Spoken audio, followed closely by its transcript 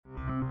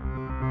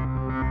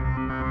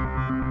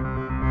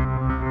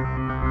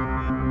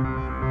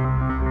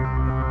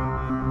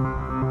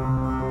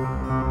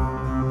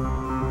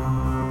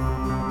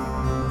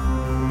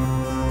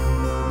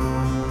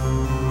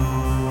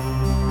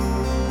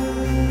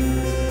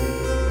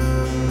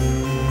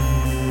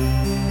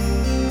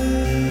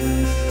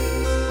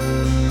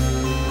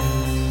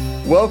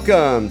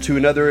Welcome to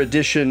another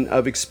edition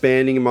of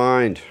Expanding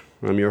Mind.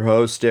 I'm your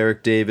host,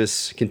 Eric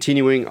Davis,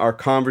 continuing our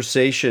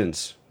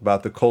conversations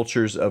about the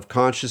cultures of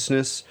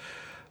consciousness.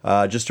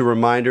 Just a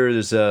reminder,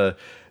 there's a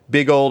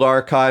big old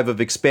archive of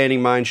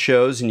Expanding Mind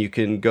shows, and you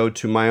can go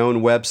to my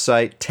own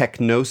website,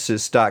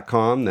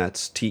 techgnosis.com.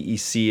 That's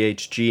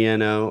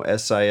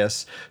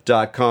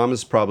TECHGNOSIS.com,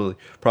 as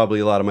probably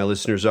a lot of my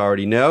listeners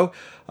already know.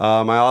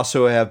 I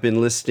also have been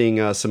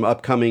listing some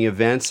upcoming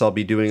events. I'll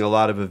be doing a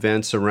lot of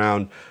events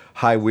around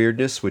High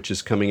Weirdness, which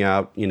is coming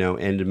out,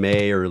 end of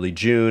May, early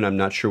June. I'm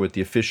not sure what the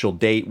official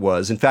date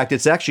was. In fact,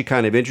 it's actually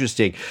kind of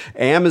interesting.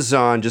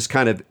 Amazon just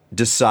kind of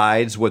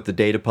decides what the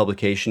date of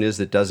publication is.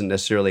 That doesn't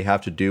necessarily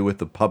have to do with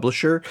the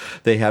publisher.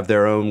 They have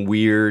their own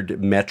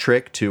weird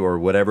metric or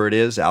whatever it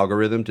is,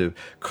 algorithm to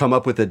come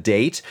up with a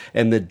date.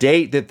 And the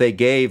date that they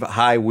gave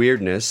High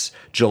Weirdness,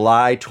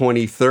 July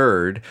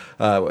 23rd,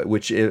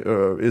 which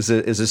is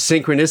a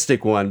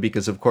synchronistic one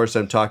because, of course,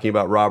 I'm talking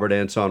about Robert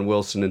Anton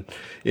Wilson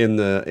in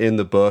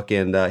the book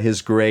and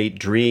his great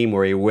dream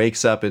where he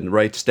wakes up and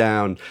writes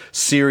down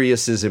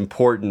Sirius is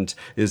important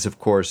is, of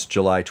course,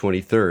 July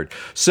 23rd.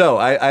 So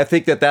I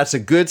think that's a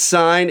good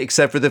sign,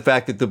 except for the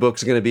fact that the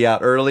book's going to be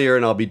out earlier,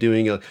 and I'll be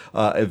doing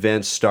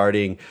events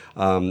starting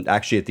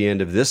actually at the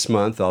end of this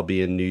month. I'll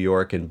be in New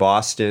York and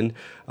Boston.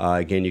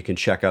 Again, you can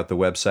check out the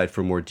website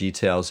for more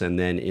details. And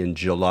then in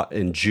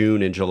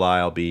June and July,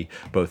 I'll be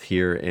both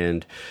here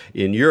and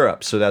in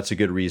Europe. So that's a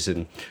good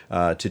reason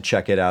to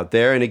check it out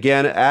there. And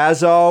again,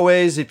 as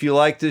always, if you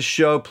like this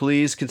show,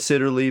 please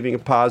consider leaving a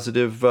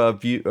positive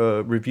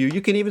review.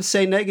 You can even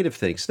say negative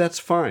things. That's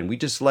fine. We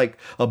just like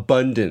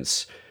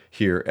abundance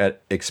here at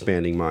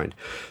Expanding Mind.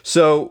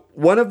 So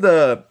one of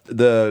the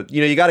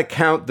you got to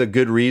count the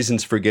good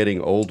reasons for getting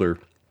older.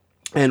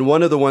 And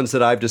one of the ones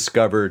that I've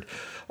discovered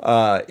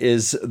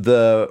is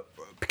the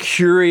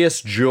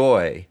curious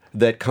joy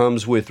that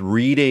comes with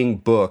reading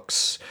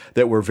books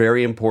that were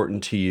very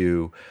important to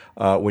you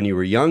when you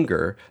were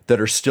younger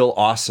that are still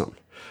awesome.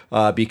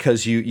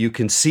 Because you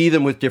can see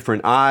them with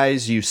different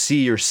eyes. You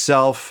see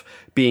yourself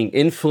being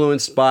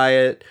influenced by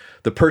it.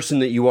 The person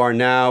that you are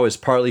now is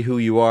partly who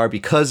you are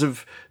because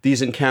of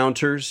these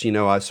encounters.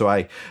 So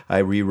I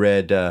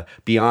reread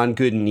Beyond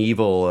Good and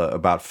Evil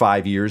about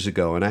 5 years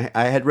ago, and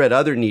I had read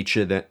other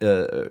Nietzsche that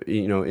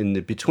in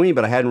the between,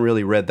 but I hadn't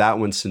really read that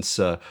one since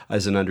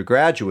as an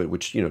undergraduate,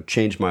 which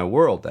changed my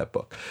world. That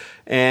book.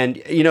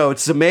 And,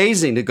 it's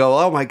amazing to go,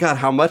 oh, my God,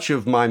 how much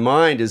of my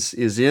mind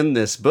is in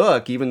this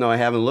book, even though I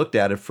haven't looked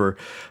at it for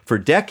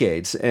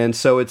decades. And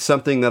so it's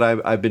something that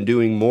I've been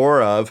doing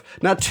more of,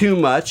 not too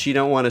much. You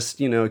don't want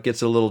to, it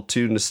gets a little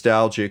too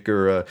nostalgic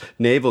or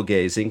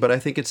navel-gazing, but I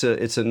think it's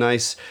a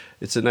nice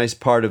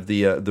part of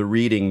the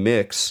reading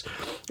mix.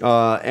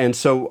 And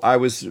so I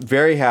was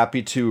very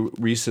happy to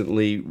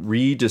recently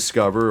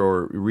rediscover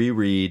or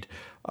reread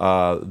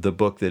the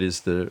book that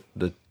is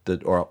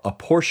or a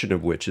portion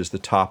of which is the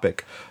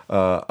topic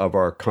of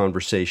our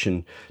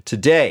conversation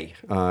today.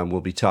 We'll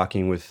be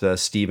talking with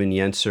Stephen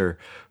Yenser,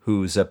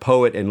 who's a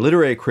poet and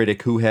literary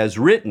critic who has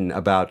written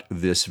about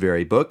this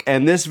very book.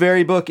 And this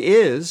very book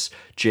is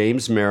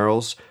James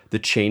Merrill's The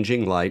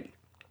Changing Light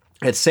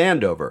at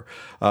Sandover,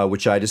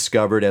 which I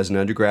discovered as an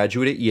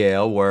undergraduate at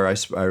Yale, where I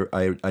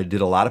did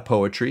a lot of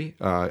poetry.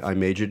 I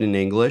majored in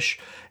English,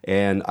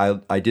 and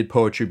I did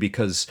poetry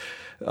because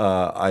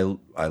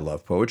I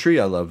love poetry.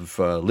 I love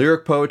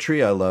lyric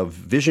poetry. I love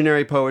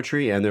visionary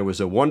poetry, and there was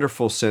a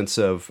wonderful sense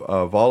of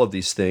all of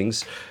these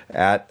things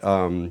at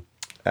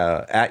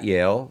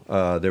Yale.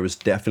 There was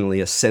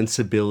definitely a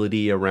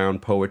sensibility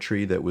around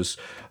poetry that was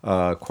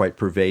quite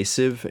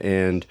pervasive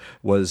and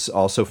was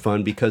also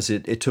fun because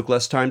it took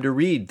less time to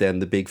read than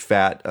the big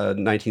fat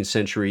 19th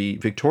century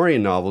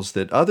Victorian novels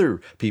that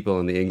other people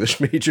in the English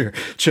major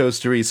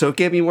chose to read. So it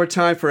gave me more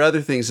time for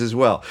other things as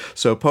well.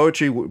 So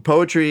poetry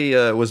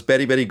was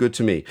very, very good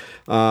to me.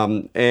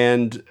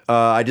 And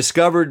I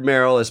discovered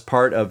Merrill as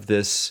part of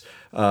this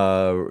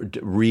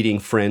reading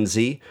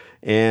frenzy.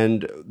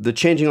 And The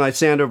Changing Light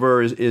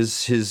Sandover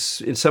is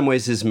his, in some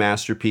ways, his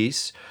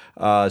masterpiece.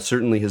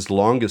 Certainly his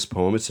longest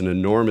poem. It's an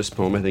enormous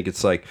poem. I think it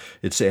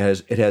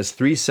has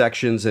 3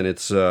 sections and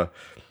it's and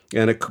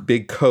a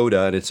big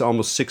coda, and it's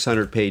almost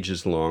 600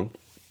 pages long.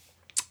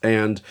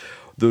 And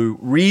the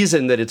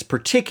reason that it's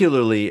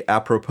particularly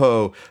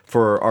apropos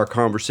for our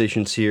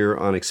conversations here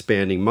on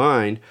Expanding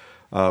Mind,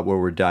 where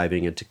we're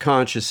diving into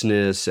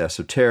consciousness,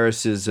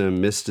 esotericism,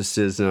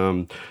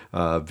 mysticism,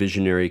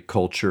 visionary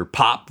culture,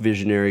 pop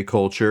visionary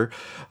culture,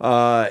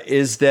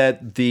 is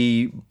that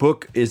the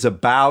book is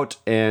about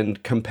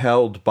and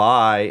compelled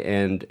by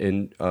and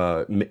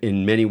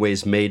in many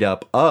ways made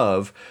up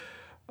of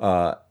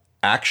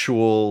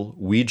actual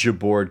Ouija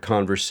board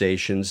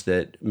conversations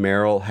that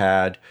Merrill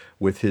had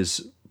with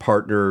his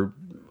partner,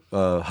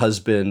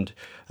 husband,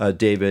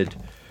 David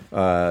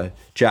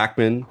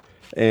Jackman,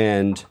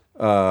 and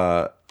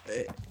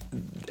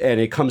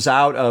it comes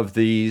out of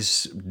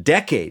these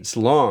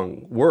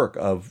decades-long work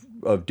of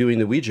doing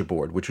the Ouija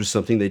board, which was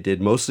something they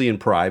did mostly in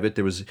private.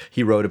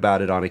 He wrote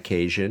about it on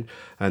occasion,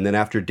 and then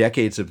after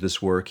decades of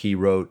this work, he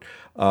wrote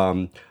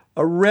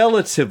a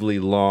relatively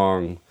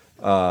long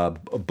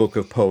book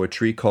of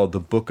poetry called the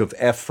Book of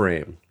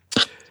Ephraim.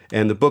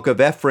 And the Book of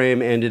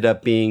Ephraim ended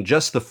up being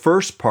just the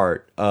first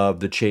part of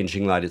The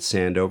Changing Light at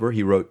Sandover.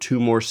 He wrote 2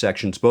 more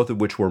sections, both of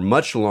which were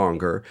much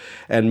longer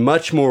and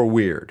much more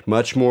weird,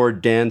 much more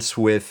dense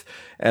with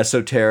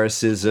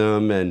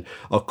esotericism and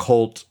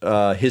occult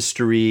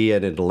history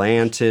and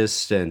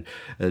Atlantis and,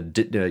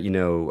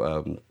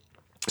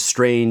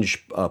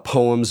 strange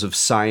poems of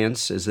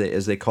science, as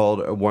they called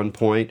at one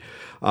point.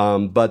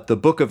 But the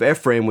Book of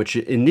Ephraim, which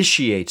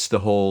initiates the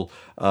whole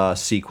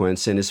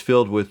sequence and is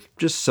filled with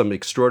just some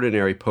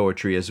extraordinary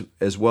poetry,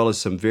 as well as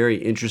some very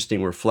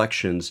interesting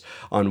reflections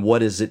on what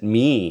does it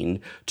mean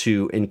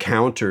to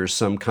encounter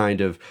some kind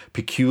of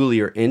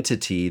peculiar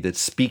entity that's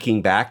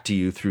speaking back to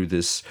you through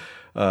this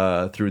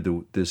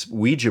this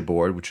Ouija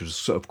board, which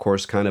was, of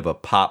course, kind of a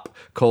pop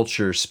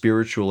culture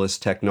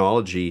spiritualist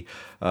technology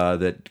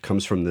that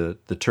comes from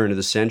the turn of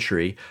the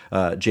century.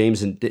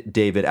 James and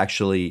David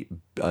actually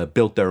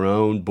built their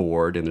own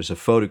board, and there's a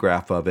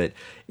photograph of it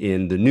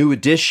in the new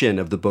edition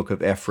of the Book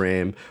of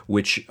Ephraim,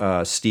 which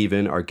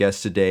Stephen, our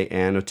guest today,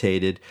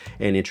 annotated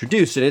and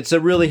introduced. And it's a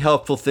really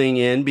helpful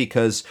thing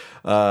because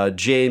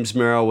James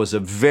Merrill was a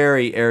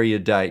very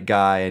erudite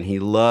guy, and he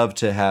loved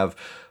to have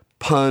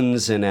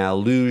puns and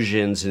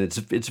allusions, and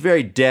it's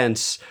very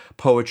dense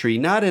poetry,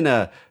 not in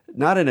a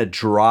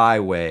dry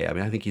way. I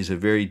mean, I think he's a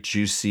very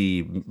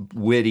juicy,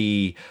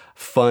 witty,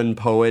 fun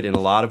poet in a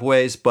lot of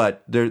ways,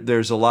 but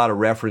there's a lot of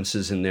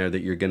references in there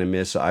that you're going to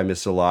miss. I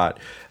miss a lot.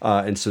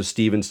 And so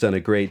Stephen's done a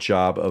great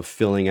job of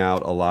filling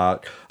out a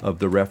lot of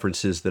the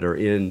references that are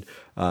in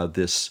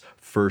this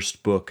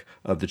first book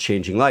of The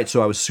Changing Light.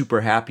 So I was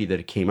super happy that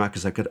it came out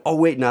because I could,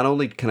 not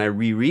only can I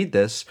reread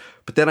this,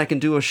 but then I can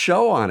do a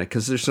show on it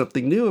because there's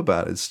something new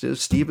about it.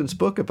 It's Stephen's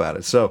book about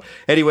it. So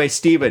anyway,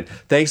 Stephen,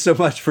 thanks so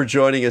much for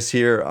joining us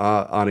here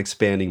on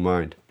Expanding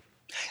Mind.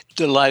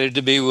 Delighted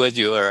to be with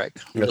you, Eric.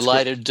 That's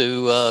Delighted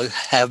to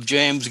have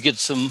James get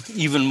some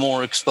even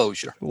more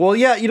exposure. Well,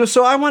 yeah,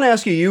 so I want to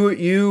ask you,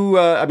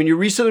 you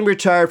recently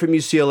retired from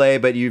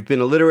UCLA, but you've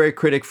been a literary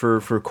critic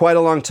for quite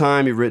a long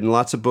time. You've written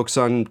lots of books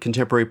on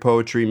contemporary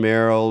poetry,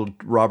 Merrill,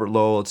 Robert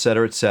Lowell, et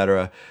cetera, et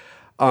cetera.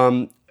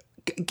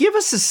 Give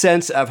us a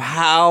sense of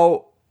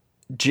how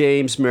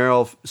James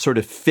Merrill sort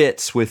of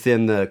fits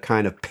within the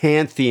kind of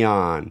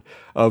pantheon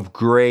of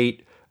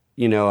great,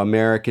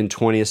 American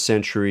 20th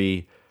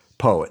century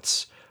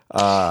poets.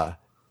 I'll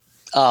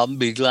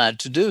be glad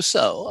to do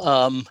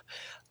so.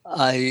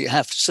 I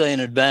have to say in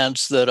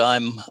advance that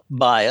I'm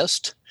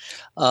biased,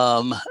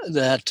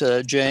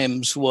 that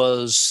James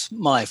was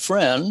my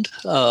friend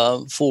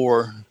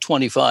for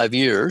 25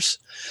 years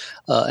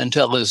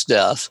until his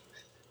death.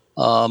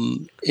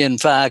 In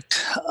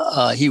fact,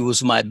 he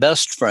was my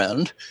best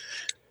friend.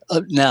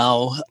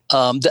 Now,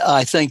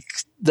 I think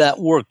that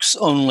works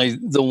only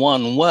the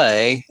one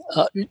way.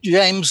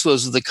 James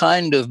was the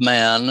kind of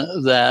man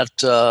that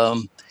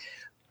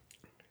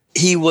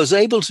he was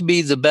able to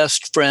be the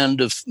best friend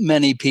of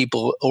many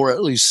people, or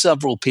at least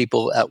several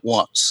people at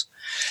once.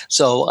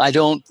 So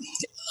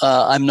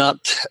I'm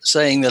not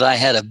saying that I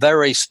had a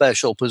very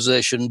special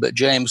position, but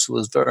James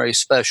was very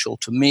special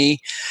to me.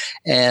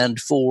 And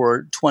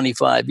for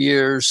 25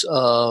 years,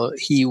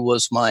 he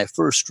was my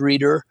first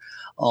reader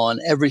on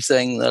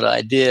everything that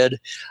I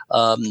did.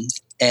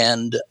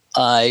 And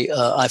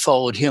I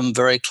followed him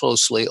very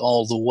closely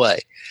all the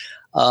way.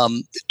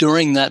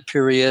 During that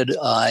period,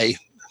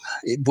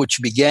 which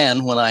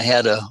began when I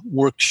had a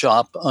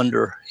workshop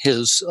under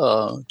his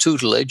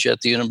tutelage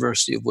at the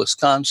University of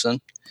Wisconsin,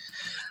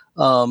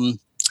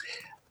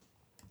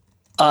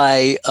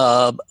 I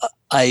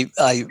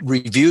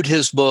reviewed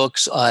his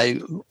books.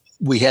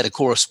 We had a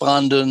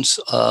correspondence.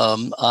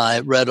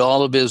 I read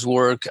all of his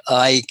work.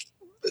 I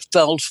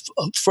felt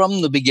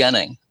from the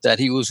beginning that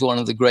he was one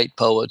of the great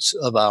poets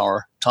of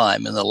our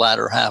time in the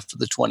latter half of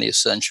the 20th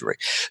century.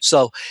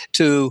 So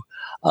to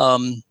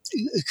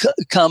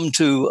come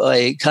to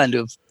a kind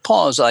of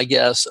pause, I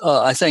guess,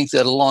 I think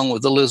that along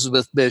with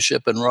Elizabeth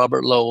Bishop and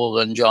Robert Lowell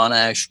and John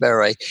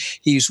Ashbery,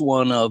 he's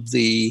one of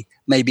the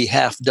maybe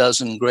half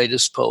dozen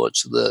greatest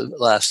poets of the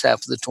last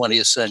half of the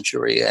 20th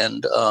century.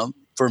 And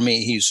for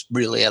me, he's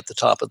really at the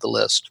top of the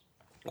list.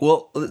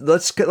 Well,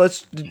 let's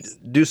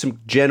do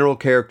some general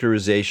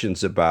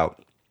characterizations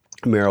about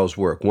Merrill's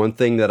work. One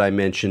thing that I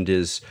mentioned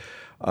is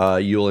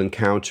you'll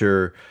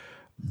encounter,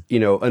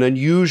 an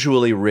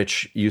unusually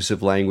rich use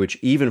of language,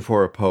 even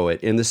for a poet,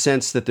 in the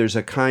sense that there's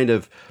a kind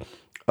of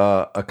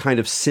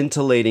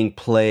scintillating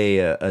play,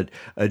 a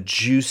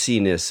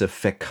juiciness, a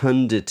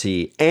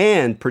fecundity,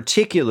 and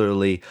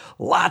particularly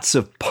lots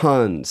of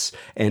puns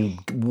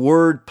and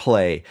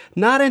wordplay.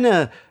 Not in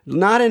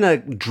a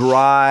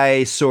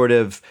dry sort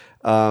of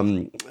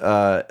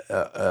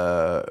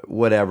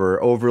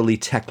whatever, overly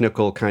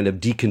technical kind of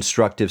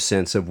deconstructive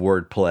sense of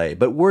wordplay,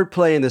 but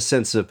wordplay in the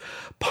sense of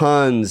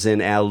puns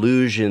and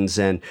allusions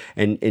and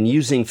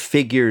using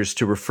figures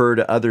to refer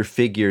to other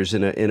figures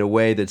in a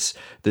way that's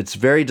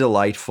very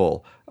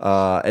delightful.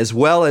 As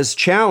well as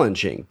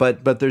challenging,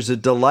 but there's a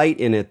delight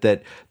in it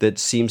that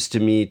seems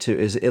to me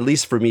is, at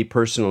least for me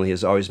personally,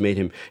 has always made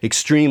him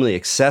extremely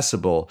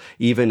accessible,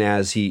 even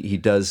as he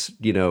does,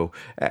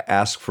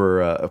 ask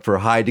for a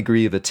high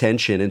degree of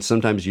attention, and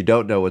sometimes you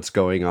don't know what's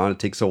going on. It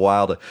takes a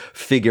while to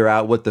figure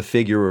out what the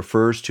figure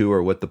refers to,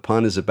 or what the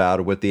pun is about,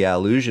 or what the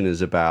allusion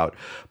is about.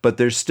 But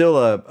there's still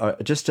a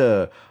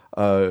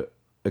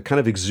kind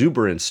of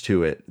exuberance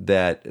to it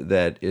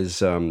that is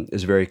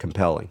very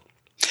compelling.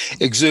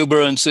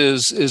 Exuberance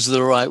is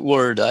the right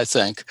word, I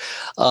think.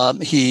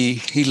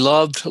 He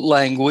loved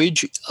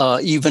language,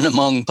 even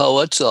among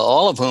poets,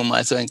 all of whom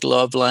I think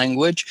loved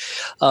language.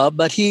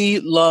 But he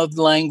loved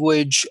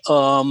language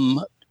to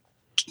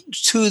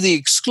the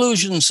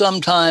exclusion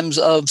sometimes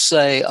of,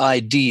 say,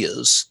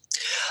 ideas.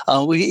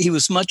 He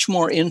was much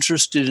more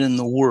interested in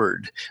the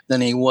word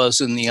than he was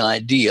in the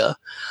idea.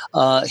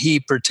 He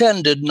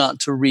pretended not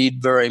to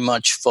read very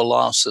much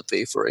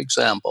philosophy, for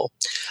example.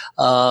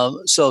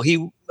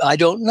 I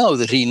don't know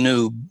that he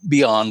knew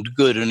Beyond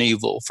Good and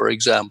Evil, for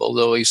example,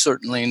 though he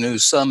certainly knew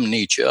some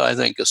Nietzsche, I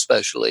think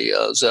especially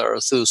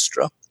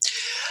Zarathustra.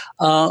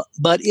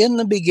 But in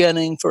the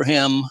beginning, for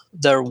him,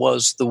 there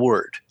was the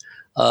word.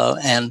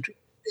 And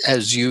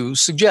as you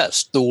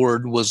suggest, the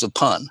word was a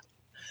pun.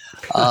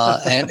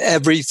 And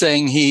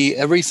everything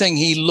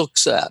he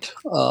looks at,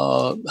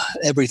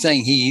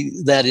 everything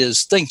he, that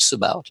is, thinks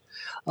about,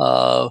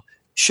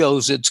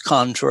 shows its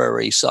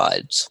contrary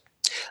sides.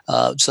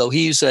 So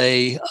he's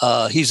a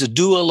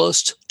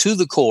dualist to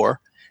the core,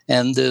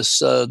 and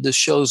this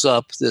shows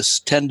up, this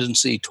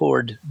tendency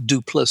toward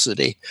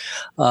duplicity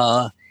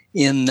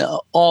in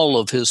all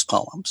of his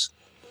poems.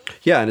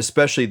 Yeah, and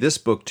especially this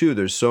book too.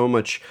 There's so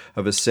much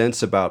of a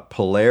sense about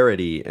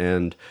polarity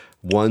and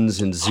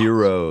ones and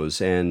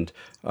zeros and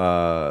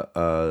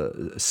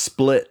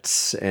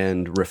splits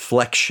and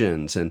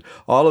reflections, and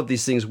all of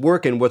these things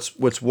work. And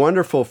what's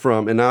wonderful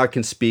and now I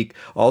can speak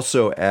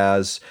also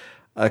as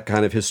a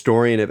kind of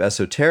historian of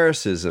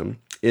esotericism,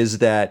 is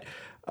that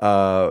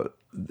from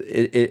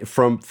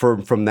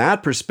that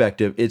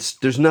perspective,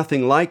 there's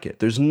nothing like it.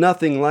 There's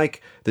nothing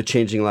like The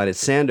Changing Light at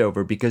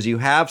Sandover, because you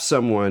have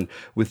someone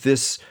with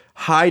this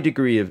high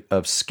degree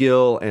of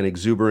skill and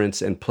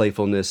exuberance and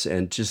playfulness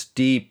and just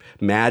deep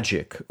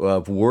magic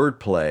of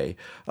wordplay,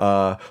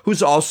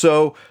 who's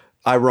also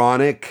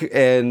ironic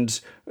and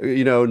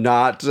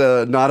not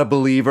a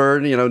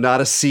believer,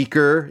 not a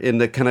seeker in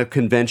the kind of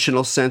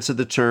conventional sense of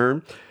the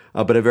term,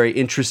 but a very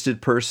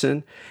interested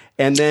person,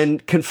 and then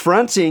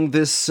confronting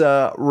this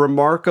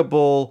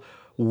remarkable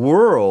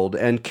world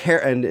and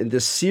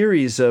this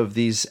series of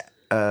these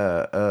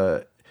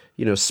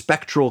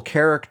spectral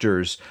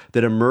characters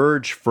that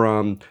emerge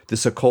from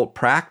this occult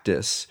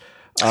practice.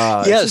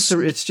 Yes.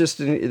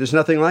 There's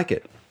nothing like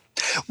it.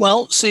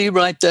 Well, see,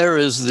 right there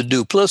is the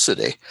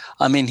duplicity.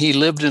 I mean, he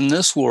lived in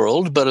this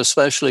world, but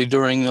especially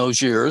during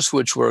those years,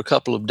 which were a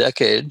couple of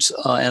decades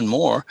and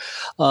more,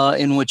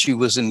 in which he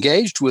was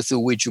engaged with the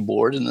Ouija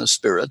board and the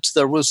spirits,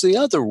 there was the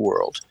other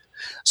world.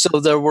 So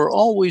there were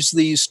always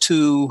these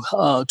two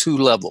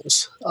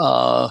levels.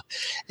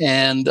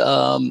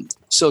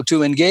 So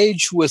to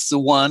engage with the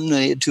one,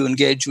 to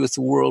engage with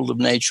the world of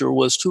nature,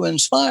 was to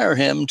inspire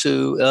him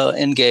to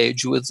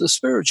engage with the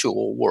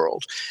spiritual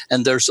world.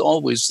 And there's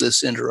always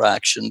this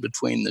interaction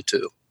between the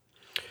two.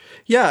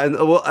 Yeah, and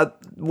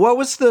what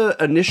was the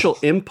initial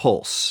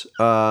impulse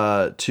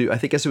I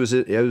guess it was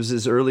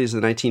as early as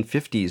the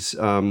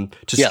 1950s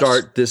to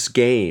start this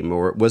game,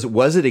 or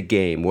was it a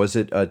game? Was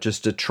it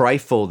just a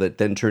trifle that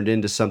then turned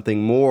into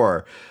something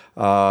more?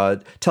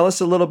 Tell us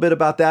a little bit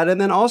about that,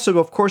 and then also,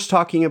 of course,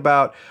 talking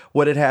about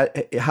what it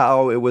had,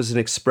 how it was an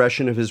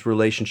expression of his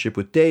relationship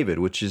with David,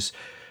 which is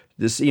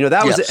this.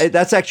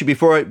 That's actually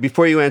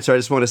before you answer. I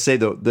just want to say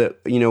that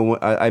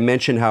I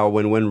mentioned how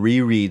when one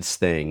rereads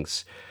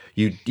things,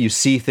 you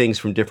see things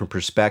from different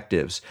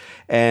perspectives,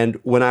 and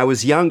when I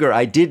was younger,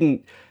 I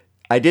didn't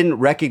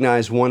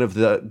recognize one of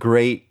the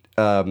great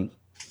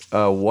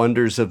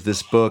wonders of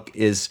this book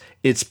is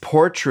its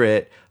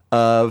portrait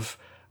of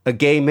a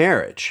gay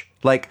marriage.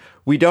 Like,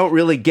 we don't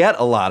really get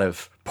a lot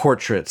of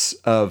portraits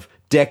of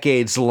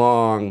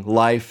decades-long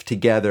life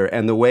together,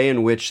 and the way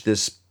in which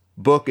this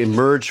book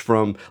emerged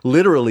from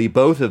literally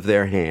both of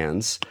their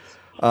hands,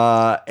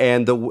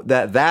 and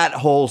that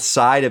whole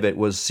side of it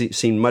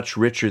seemed much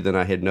richer than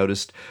I had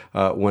noticed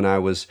when I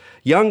was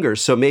younger.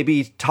 So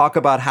maybe talk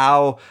about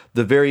how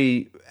the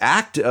very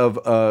act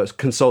of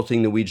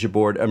consulting the Ouija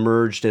board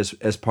emerged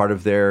as part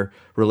of their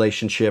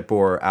relationship,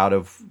 or out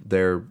of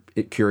their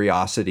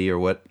curiosity, or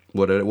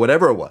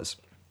whatever it was.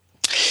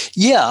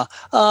 Yeah.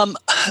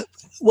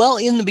 Well,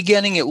 in the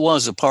beginning, it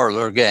was a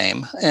parlor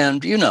game.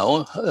 And, in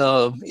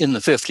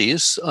the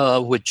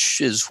 50s, which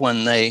is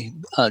when they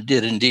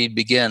did indeed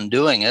begin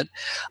doing it,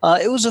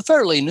 it was a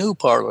fairly new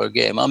parlor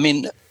game. I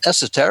mean,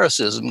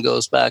 esotericism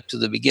goes back to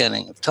the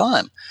beginning of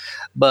time.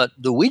 But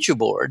the Ouija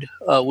board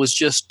was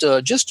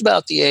just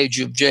about the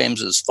age of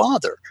James's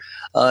father.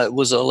 It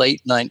was a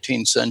late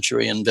 19th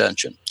century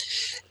invention.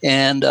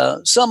 And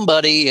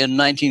somebody in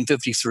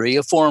 1953,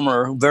 a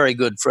former very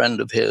good friend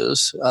of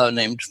his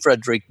named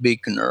Frederick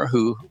Buechner,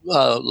 who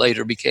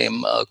later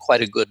became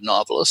quite a good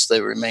novelist,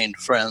 they remained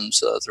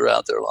friends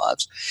throughout their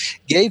lives,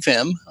 gave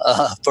him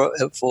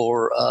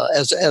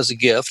as a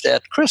gift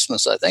at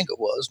Christmas, I think it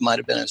was, might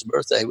have been his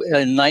birthday,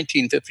 in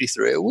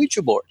 1953, a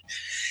Ouija board.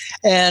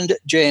 And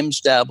James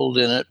dabbled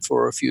in it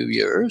for a few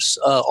years,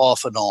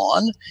 off and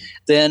on.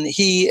 Then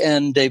he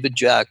and David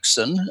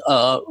Jackson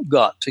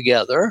got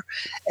together,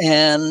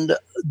 and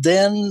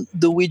then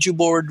the Ouija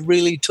board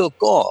really took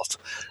off.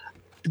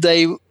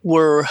 They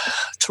were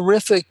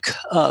terrific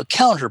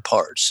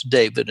counterparts,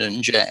 David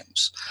and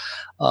James.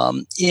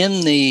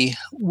 In the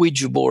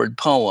Ouija board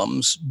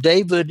poems,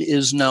 David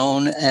is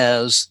known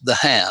as the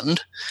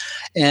hand,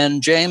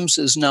 and James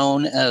is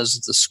known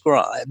as the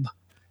scribe.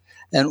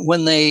 And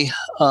when they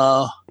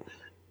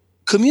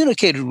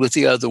communicated with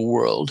the other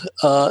world,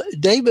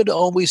 David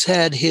always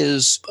had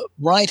his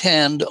right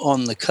hand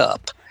on the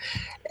cup,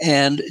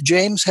 and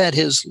James had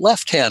his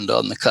left hand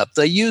on the cup.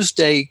 They used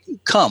a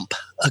cup,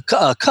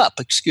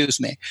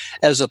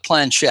 as a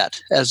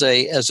planchette, as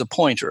a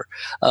pointer,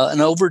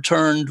 an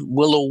overturned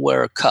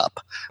willowware cup,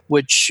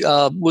 which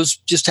was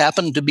just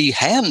happened to be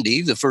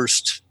handy the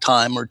first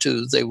time or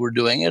two they were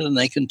doing it, and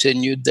they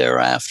continued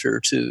thereafter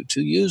to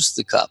use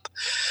the cup,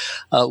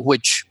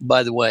 which,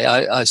 by the way,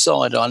 I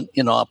saw it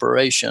in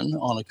operation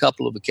on a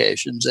couple of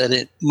occasions, and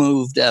it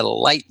moved at a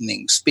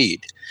lightning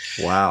speed.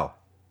 Wow.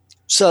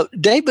 So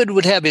David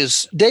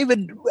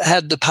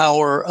had the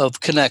power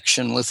of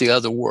connection with the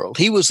other world.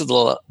 He was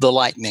the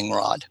lightning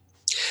rod.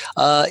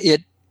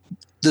 The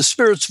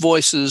spirit's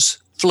voices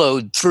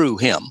flowed through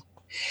him.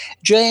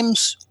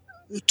 James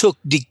took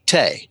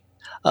dictée,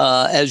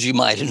 as you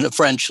might in a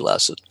French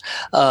lesson,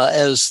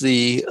 as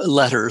the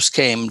letters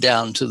came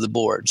down to the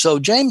board. So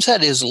James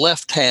had his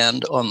left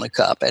hand on the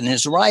cup and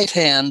his right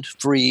hand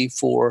free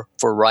for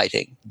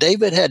writing.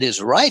 David had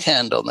his right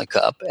hand on the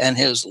cup and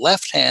his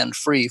left hand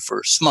free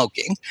for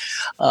smoking,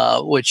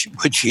 which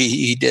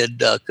he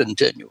did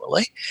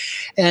continually.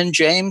 And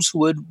James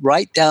would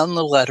write down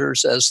the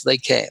letters as they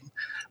came,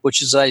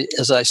 which is,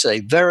 as I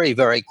say, very,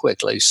 very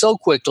quickly, so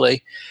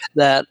quickly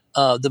that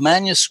the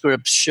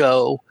manuscripts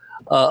show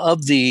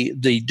of the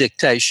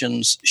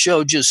dictations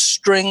show just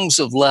strings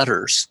of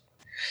letters.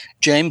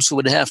 James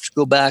would have to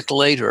go back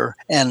later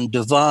and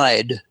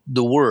divide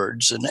the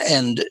words.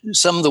 And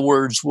some of the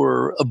words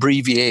were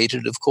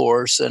abbreviated, of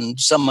course, and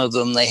some of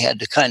them they had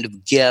to kind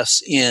of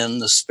guess in.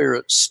 The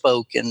spirit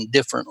spoke in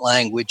different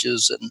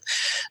languages, and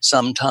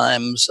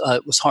sometimes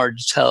it was hard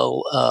to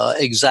tell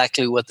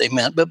exactly what they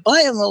meant. But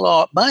by and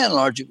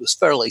large, it was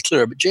fairly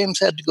clear. But James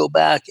had to go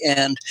back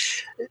and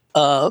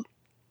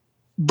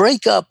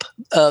break up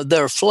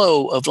their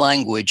flow of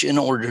language in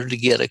order to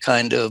get a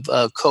kind of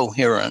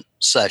coherent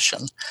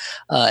session.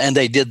 And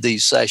they did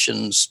these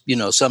sessions,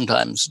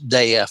 sometimes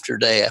day after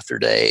day after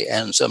day,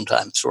 and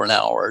sometimes for an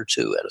hour or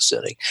two at a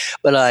sitting.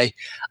 But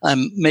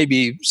I'm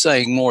maybe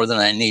saying more than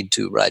I need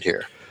to right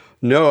here.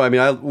 No, I mean,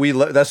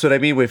 that's what I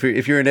mean. If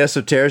you're an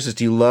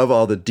esotericist, you love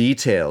all the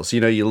details.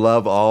 You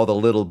love all the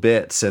little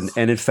bits. And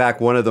in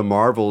fact, one of the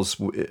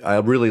marvels, I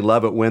really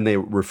love it when they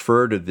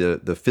refer to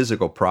the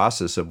physical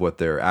process of what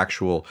their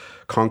actual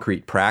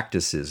concrete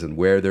practice is and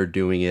where they're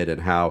doing it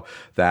and how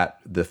that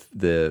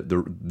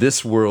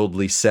this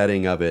worldly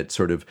setting of it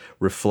sort of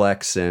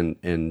reflects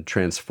and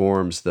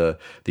transforms the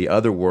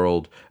other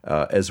world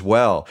as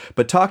well.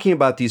 But talking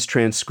about these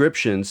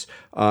transcriptions,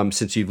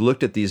 since you've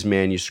looked at these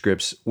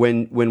manuscripts,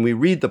 when we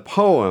read the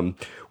poem,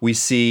 we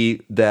see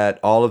that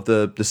all of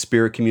the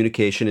spirit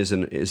communication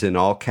is in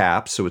all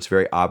caps, so it's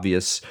very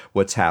obvious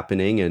what's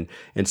happening,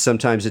 and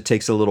sometimes it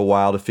takes a little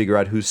while to figure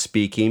out who's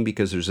speaking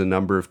because there's a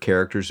number of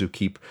characters who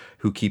keep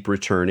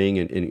returning,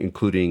 and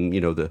including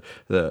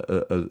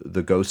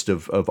the ghost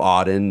of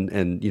Auden,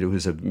 and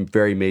who's a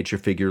very major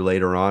figure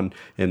later on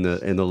in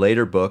the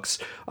later books.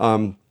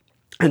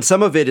 And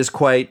some of it is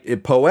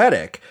quite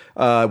poetic.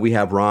 We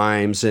have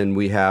rhymes, and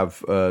we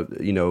have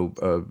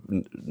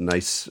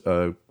nice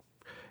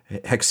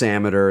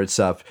hexameter and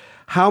stuff.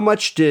 How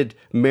much did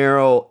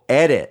Merrill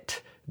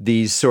edit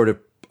these sort of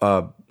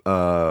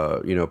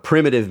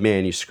primitive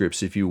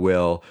manuscripts, if you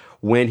will,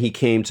 when he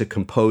came to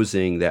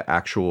composing the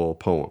actual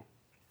poem?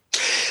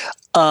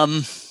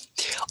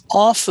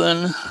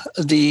 Often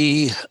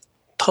the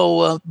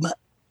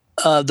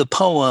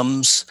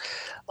poems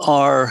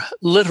are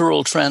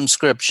literal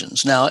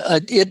transcriptions. Now,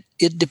 it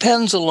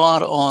depends a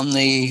lot on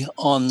the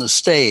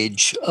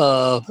stage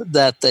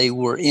that they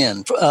were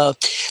in.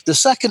 The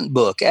second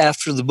book,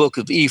 after the book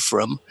of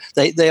Ephraim,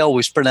 they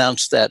always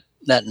pronounce that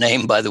that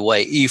name, by the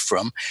way,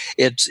 Ephraim.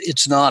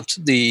 It's not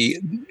the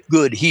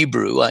good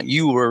Hebrew.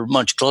 You were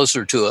much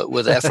closer to it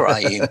with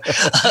Ephraim,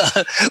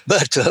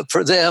 but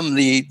for them,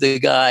 the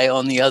guy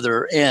on the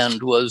other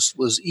end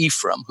was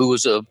Ephraim, who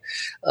was a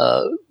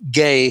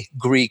gay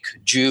Greek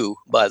Jew,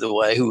 by the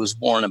way, who was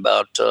born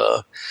about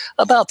the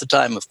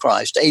time of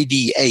Christ,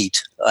 A.D.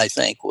 8, I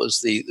think,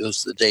 was the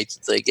date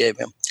that they gave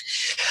him.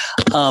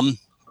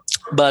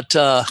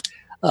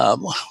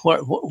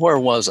 Where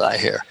was I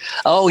here?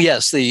 Oh,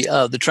 yes,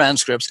 the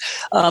transcripts.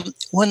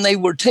 When they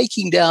were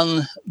taking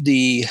down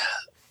the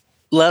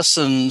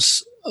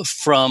lessons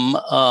from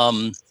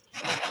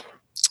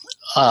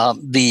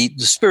the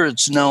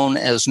spirits known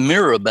as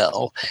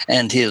Mirabel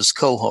and his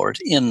cohort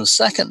in the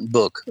second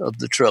book of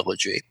the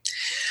trilogy,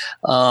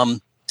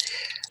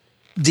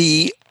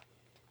 the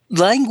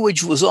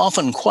language was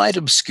often quite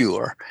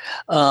obscure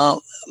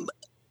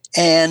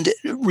and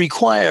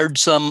required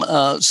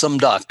some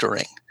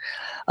doctoring.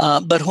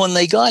 But when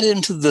they got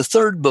into the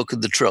third book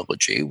of the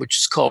trilogy, which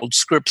is called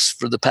Scripts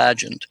for the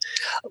Pageant,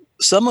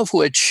 some of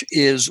which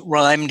is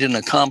rhymed in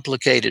a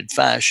complicated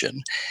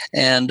fashion,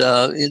 and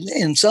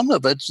in some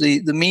of it,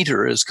 the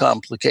meter is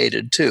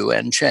complicated too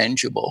and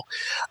changeable.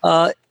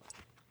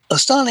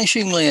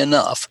 Astonishingly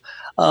enough,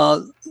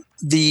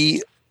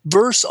 the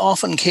verse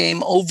often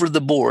came over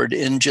the board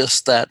in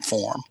just that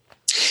form.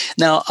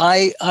 Now,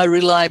 I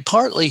rely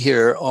partly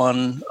here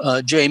on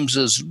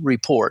James's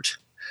report,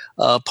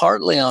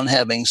 partly on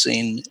having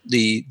seen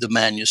the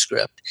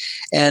manuscript.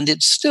 And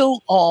it's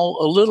still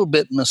all a little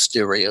bit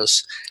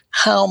mysterious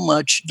how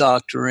much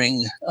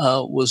doctoring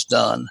was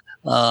done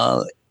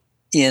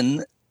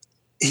in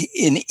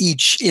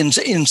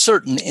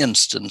certain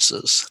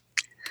instances.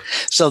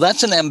 So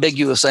that's an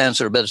ambiguous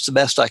answer, but it's the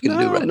best I can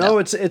do right now. No,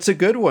 it's a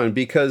good one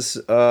because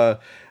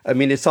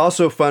it's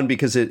also fun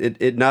because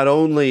it not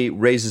only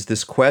raises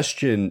this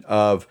question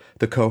of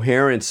the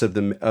coherence of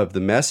the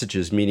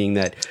messages, meaning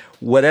that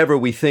whatever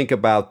we think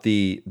about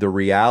the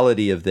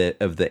reality of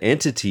the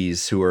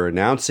entities who are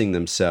announcing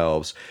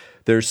themselves,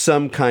 there's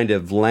some kind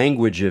of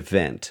language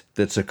event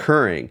that's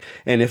occurring,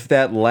 and if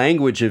that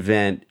language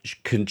event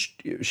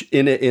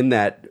in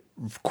that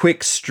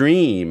quick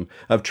stream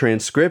of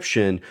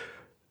transcription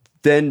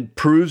then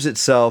proves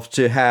itself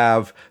to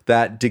have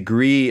that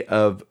degree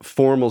of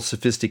formal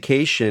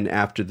sophistication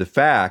after the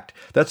fact,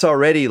 that's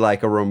already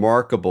like a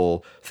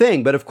remarkable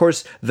thing. But of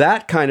course,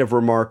 that kind of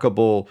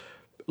remarkable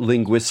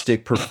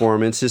linguistic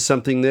performance is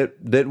something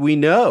that we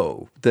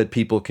know that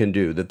people can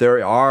do, that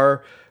there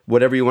are,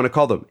 whatever you want to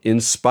call them,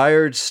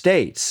 inspired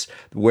states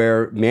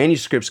where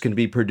manuscripts can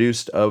be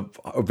produced of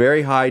a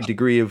very high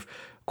degree of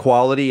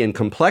quality and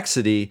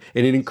complexity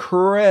in an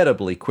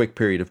incredibly quick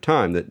period of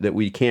time that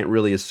we can't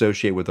really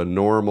associate with a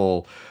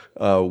normal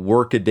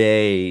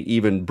workaday,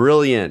 even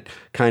brilliant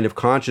kind of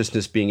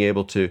consciousness being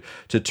able to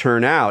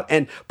turn out.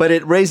 But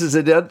it raises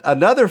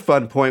another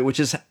fun point,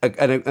 which is,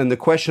 and the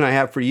question I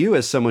have for you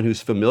as someone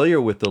who's familiar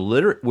with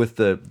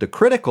the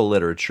critical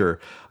literature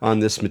on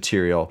this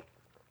material,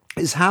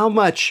 is how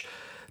much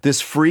this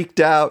freaked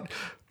out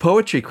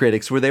poetry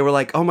critics, where they were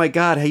like, "Oh my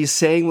God, how you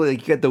saying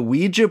like you got the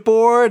Ouija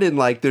board and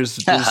like there's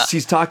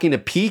he's talking to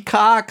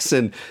peacocks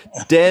and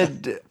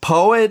dead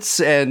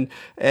poets and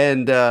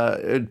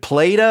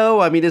Plato."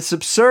 I mean, it's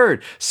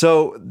absurd.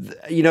 So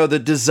the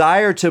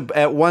desire to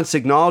at once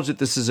acknowledge that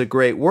this is a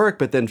great work,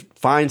 but then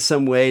find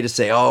some way to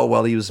say, "Oh,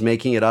 well, he was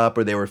making it up,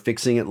 or they were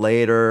fixing it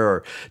later,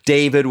 or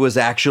David was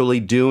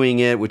actually doing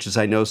it," which is,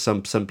 I know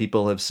some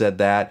people have said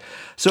that.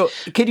 So,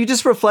 can you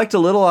just reflect a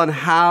little on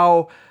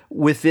how,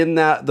 within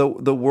that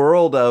the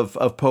world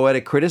of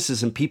poetic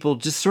criticism, people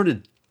just sort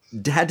of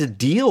had to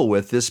deal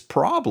with this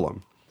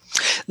problem?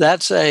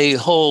 That's a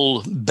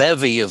whole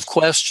bevy of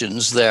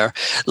questions there.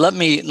 Let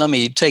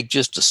me take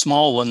just a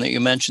small one that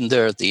you mentioned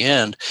there at the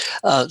end.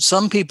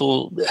 Some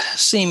people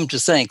seem to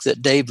think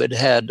that David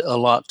had a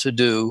lot to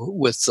do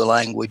with the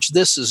language.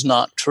 This is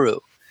not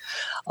true.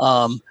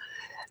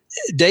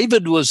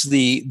 David was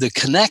the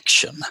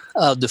connection,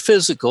 the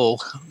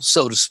physical,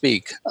 so to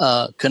speak,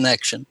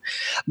 connection.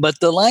 But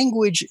the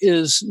language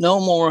is no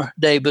more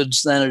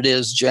David's than it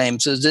is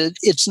James's.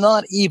 It's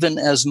not even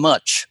as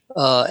much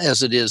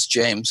as it is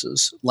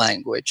James's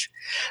language.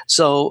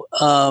 So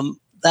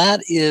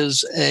that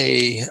is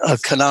a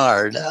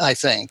canard, I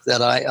think,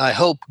 that I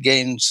hope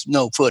gains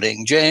no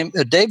footing.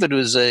 David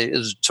was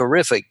a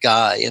terrific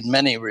guy in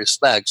many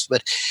respects,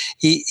 but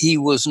he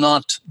was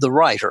not the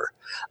writer.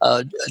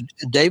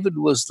 David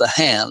was the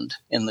hand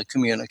in the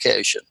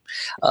communication.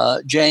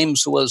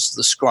 James was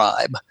the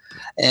scribe.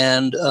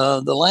 And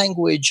the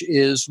language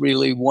is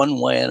really one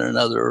way and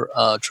another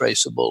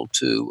traceable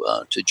to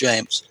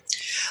James.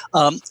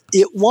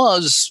 It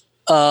was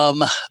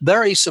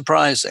very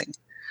surprising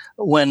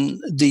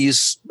when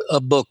these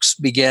books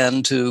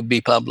began to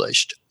be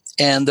published.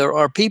 And there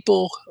are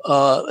people,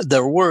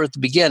 there were at the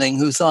beginning,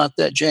 who thought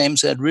that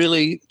James had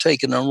really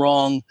taken a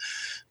wrong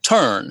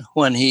turn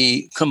when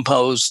he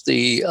composed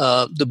the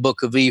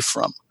Book of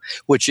Ephraim.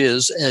 which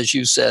is, as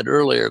you said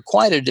earlier,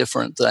 quite a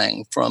different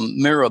thing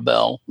from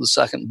Mirabel, the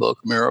second book.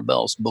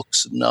 Mirabel's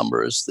Books of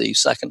Numbers, the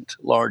second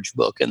large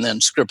book, and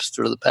then Scripts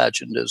Through the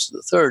Pageant is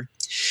the third.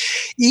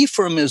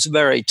 Ephraim is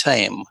very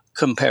tame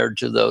compared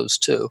to those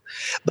two.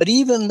 But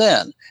even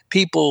then,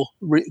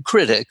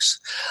 critics,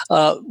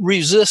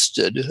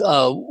 resisted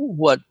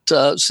what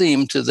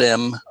seemed to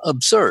them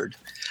absurd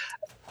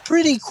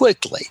pretty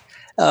quickly.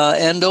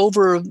 And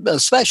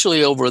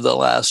especially over the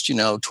last,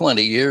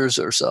 20 years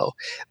or so,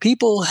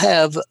 people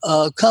have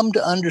come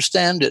to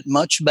understand it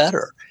much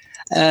better.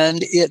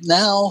 And it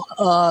now,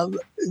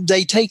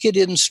 they take it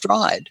in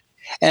stride.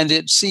 And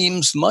it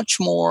seems much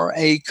more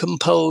a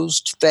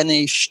composed,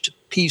 finished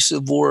piece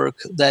of work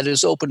that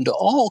is open to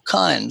all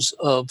kinds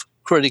of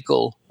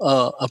critical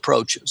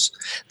approaches.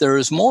 There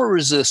is more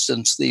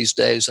resistance these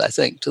days, I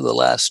think, to the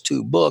last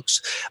two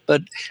books,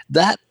 but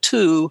that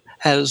too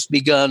has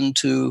begun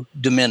to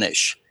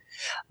diminish.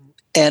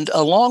 And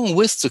along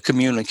with the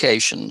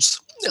communications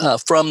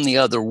from the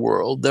other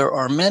world, there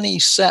are many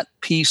set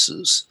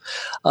pieces,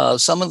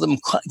 some of them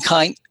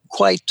quite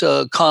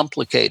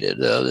complicated.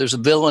 There's a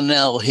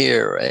villanelle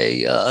here,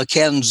 a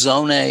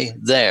canzone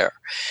there.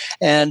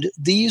 And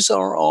these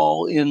are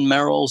all in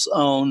Merrill's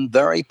own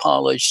very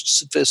polished,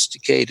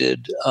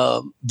 sophisticated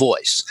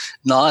voice,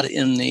 not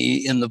in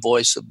the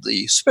voice of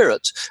the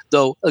spirits,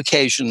 though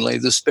occasionally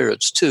the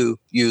spirits too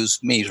use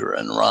meter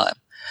and rhyme.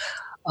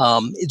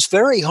 It's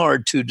very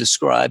hard to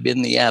describe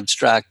in the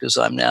abstract as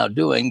I'm now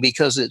doing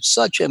because it's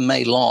such a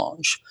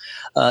mélange.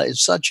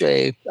 It's such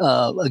a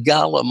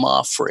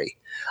gallimaufry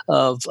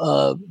of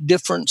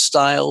different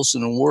styles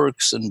and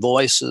works and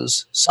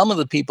voices. Some of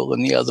the people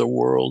in the other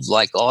world,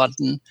 like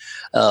Auden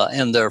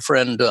and their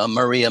friend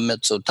Maria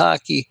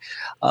Mitsotakis,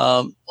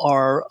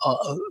 are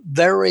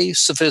very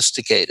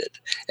sophisticated,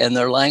 and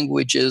their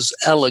language is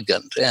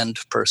elegant and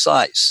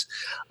precise.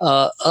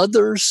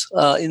 Others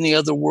in the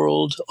other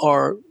world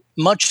are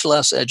much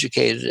less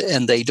educated,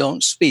 and they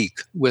don't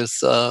speak with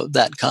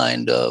that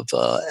kind of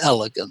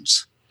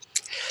elegance.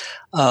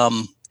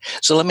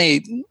 So let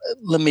me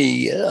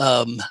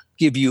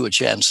give you a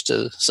chance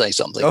to say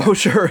something. Oh,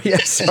 sure.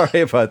 Yes. Sorry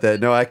about that.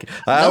 No, I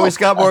always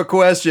got more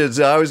questions.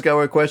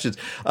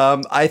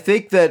 I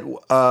think that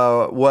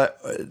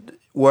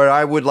where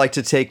I would like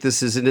to take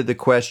this is into the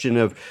question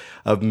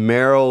of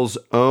Merrill's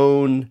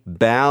own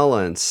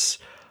balance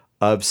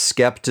of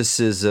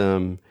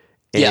skepticism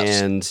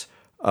and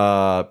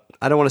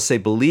I don't want to say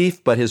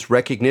belief, but his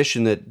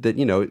recognition that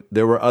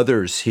there were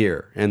others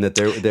here, and that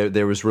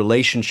there was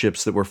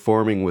relationships that were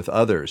forming with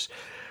others.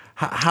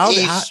 How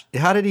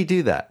did he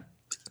do that?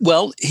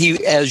 Well,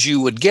 he, as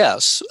you would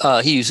guess,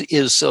 he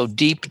is so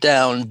deep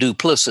down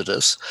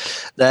duplicitous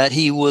that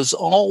he was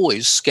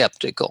always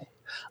skeptical.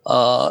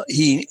 I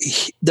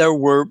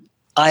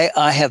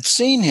have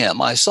seen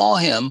him. I saw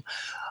him.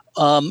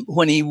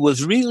 When he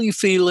was really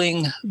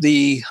feeling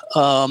the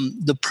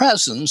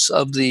presence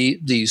of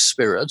these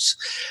spirits,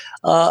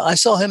 I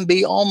saw him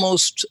be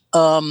almost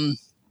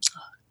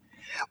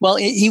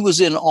he was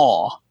in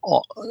awe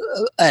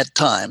at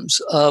times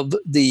of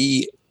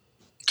the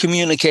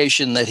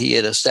communication that he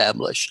had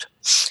established.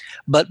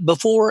 But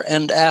before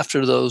and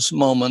after those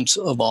moments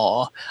of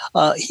awe,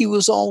 he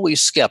was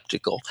always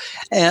skeptical,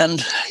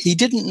 and he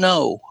didn't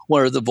know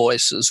where the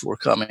voices were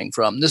coming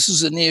from. This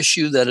is an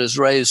issue that is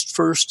raised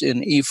first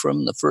in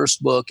Ephraim, the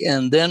first book,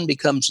 and then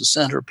becomes a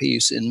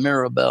centerpiece in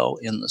Mirabel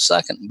in the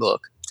second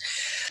book.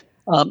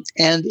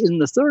 And in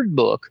the third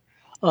book,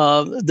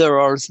 there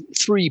are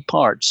three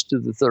parts to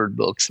the third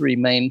book, three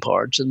main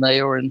parts, and they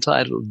are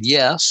entitled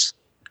Yes,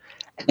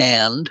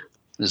 and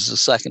is the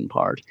second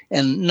part,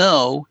 and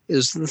No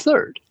is the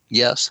third.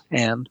 Yes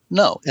and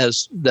No,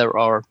 as there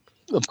are,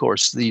 of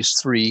course, these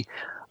three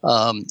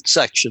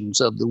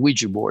sections of the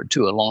Ouija board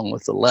too, along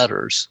with the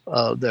letters.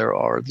 There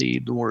are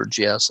the words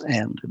yes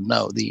and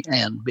no, the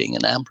and being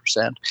an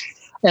ampersand.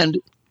 And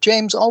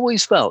James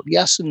always felt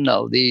yes and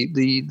no.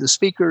 The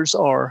speakers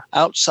are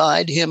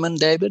outside him and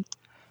David,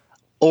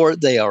 or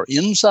they are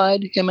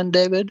inside him and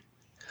David,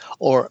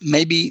 or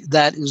maybe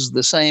that is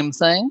the same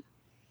thing.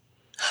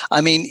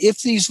 I mean,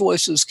 if these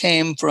voices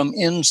came from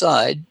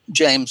inside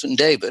James and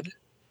David,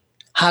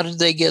 how did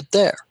they get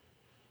there?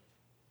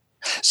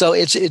 So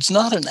it's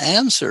not an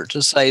answer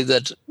to say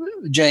that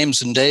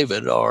James and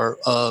David are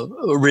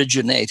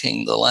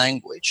originating the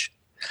language.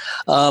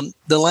 The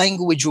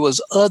language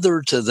was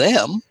other to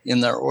them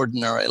in their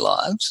ordinary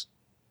lives.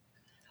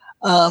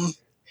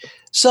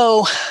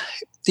 So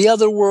the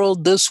other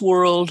world, this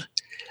world,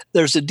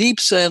 there's a deep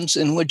sense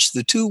in which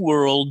the two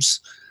worlds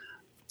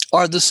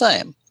are the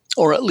same,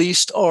 or at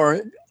least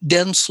are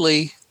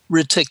densely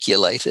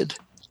reticulated,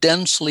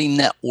 densely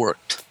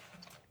networked.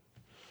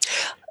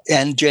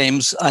 And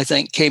James, I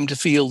think, came to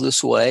feel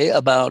this way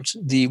about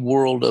the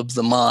world of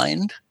the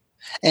mind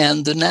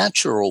and the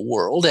natural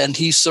world, and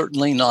he's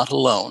certainly not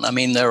alone. I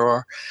mean, there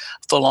are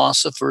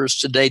philosophers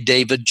today.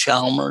 David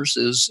Chalmers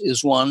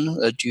is one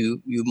that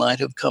you might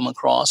have come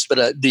across,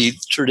 but the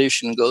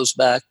tradition goes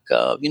back,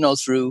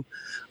 through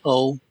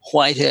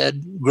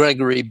Whitehead,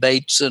 Gregory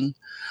Bateson,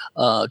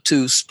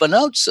 to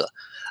Spinoza.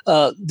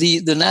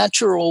 The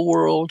natural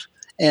world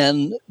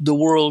and the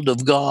world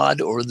of God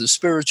or the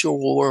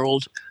spiritual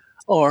world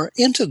are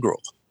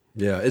integral.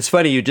 Yeah, it's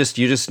funny. You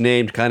just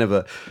named kind of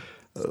a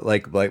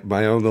like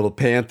my own little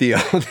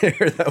pantheon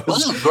there. That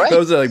was great.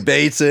 Those are like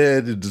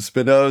Bateson,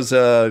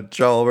 Spinoza,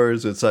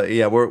 Chalmers. It's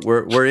yeah,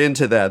 we're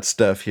into that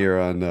stuff here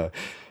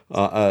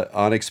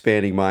on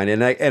Expanding Mind.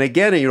 And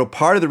again, you know,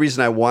 part of the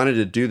reason I wanted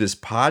to do this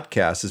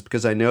podcast is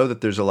because I know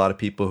that there's a lot of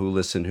people who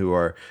listen who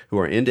are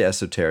into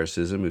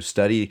esotericism, who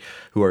study,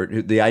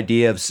 the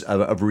idea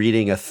of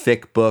reading a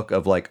thick book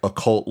of like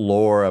occult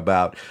lore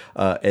about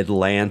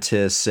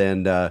Atlantis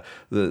and the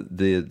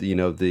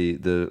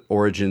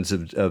origins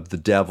of the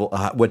devil,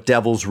 what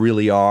devils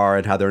really are,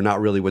 and how they're not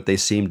really what they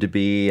seem to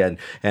be, and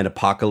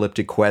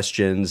apocalyptic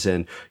questions,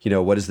 and you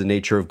know, what is the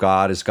nature of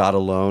God? Is God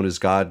alone? Is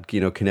God, you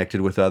know,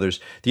 connected with others?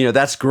 You know,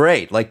 that's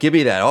great. Like, give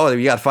me that. Oh,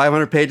 you got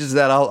 500 pages of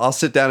that. I'll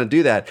sit down and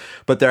do that.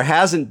 But there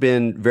hasn't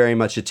been very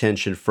much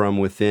attention from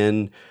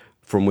within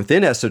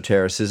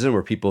esotericism,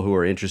 or people who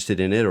are interested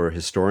in it, or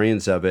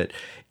historians of it,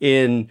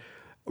 in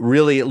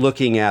really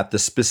looking at the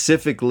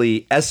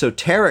specifically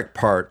esoteric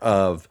part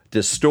of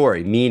this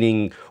story,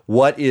 meaning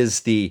what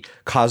is the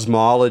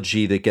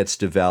cosmology that gets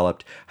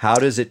developed? How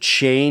does it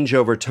change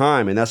over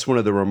time? And that's one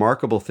of the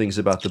remarkable things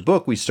about the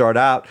book. We start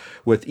out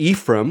with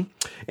Ephraim,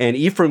 and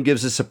Ephraim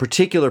gives us a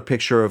particular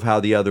picture of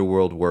how the other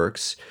world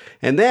works.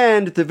 And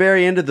then at the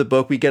very end of the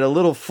book, we get a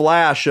little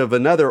flash of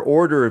another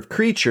order of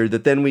creature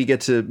that then we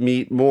get to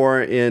meet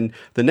more in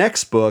the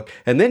next book.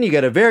 And then you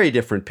get a very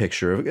different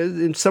picture,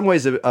 in some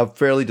ways a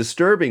fairly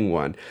disturbing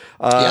one.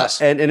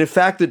 Yes. And in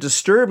fact, the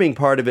disturbing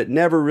part of it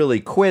never really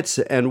quits.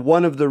 And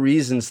one of the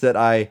reasons that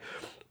I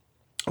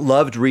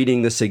loved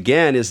reading this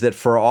again is that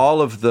for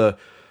all of the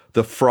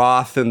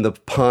froth and the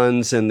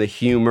puns and the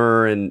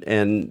humor and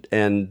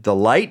the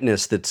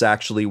lightness that's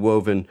actually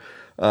woven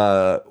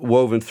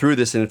through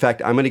this. And in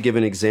fact, I'm going to give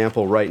an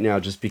example right now,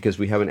 just because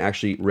we haven't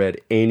actually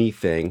read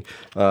anything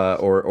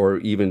or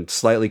even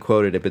slightly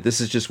quoted it. But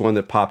this is just one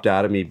that popped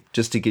out of me,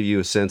 just to give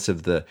you a sense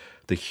of the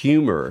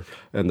humor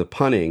and the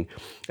punning.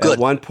 Good. At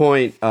one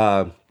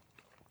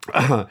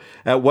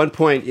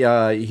point,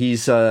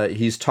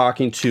 he's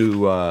talking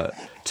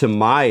to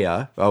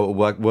Maya.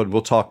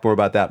 We'll talk more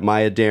about that.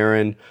 Maya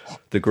Deren,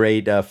 the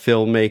great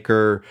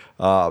filmmaker,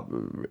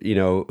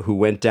 who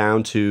went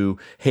down to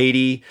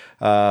Haiti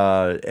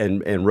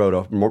and wrote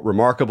a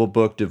remarkable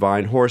book,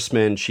 Divine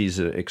Horsemen. She's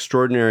an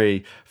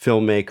extraordinary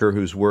filmmaker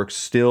whose works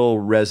still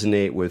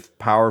resonate with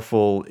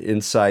powerful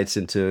insights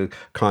into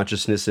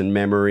consciousness and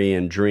memory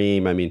and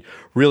dream. I mean,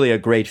 really a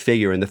great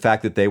figure. And the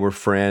fact that they were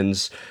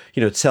friends,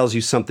 it tells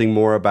you something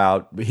more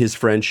about his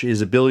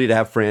ability to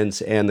have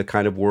friends and the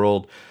kind of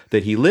world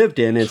that he lived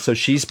in. And so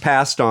she's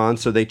passed on,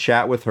 so they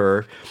chat with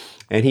her.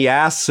 And he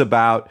asks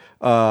about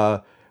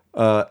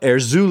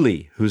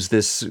Erzulie, who's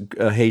this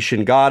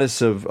Haitian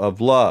goddess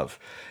of love.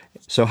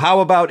 So how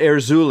about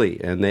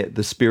Erzulie? And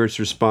the spirits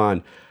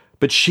respond,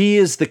 but she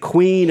is the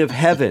queen of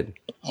heaven.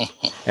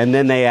 And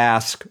then they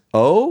ask,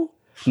 oh,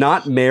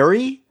 not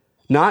Mary?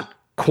 Not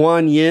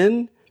Kuan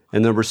Yin?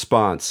 And the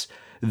response,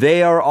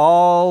 they are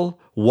all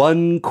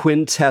one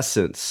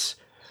quintessence.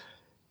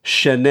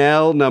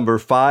 Chanel number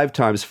 5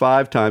 times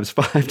 5 times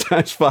 5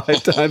 times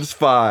 5 times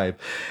 5.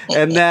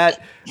 And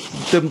that,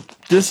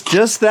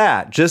 just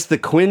the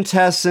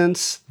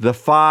quintessence, the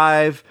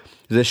 5,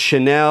 the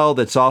Chanel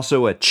that's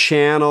also a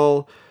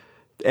channel,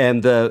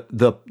 and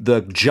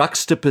the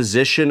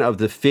juxtaposition of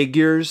the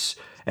figures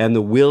and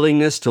the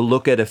willingness to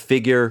look at a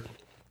figure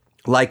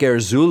like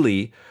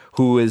Erzulie,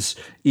 who is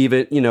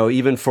even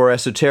for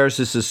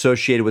esotericists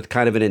associated with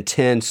kind of an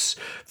intense,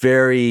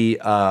 very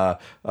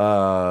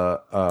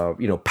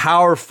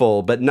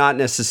powerful, but not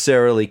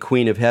necessarily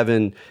Queen of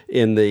Heaven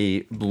in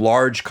the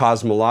large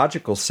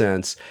cosmological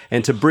sense,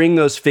 and to bring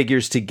those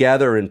figures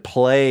together and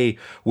play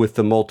with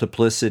the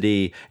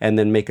multiplicity and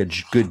then make a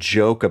good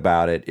joke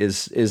about it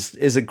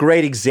is a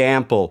great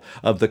example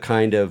of the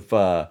kind of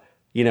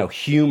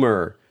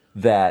humor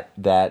that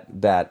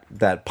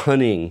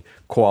punning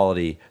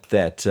quality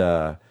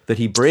that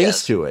he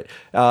brings to it.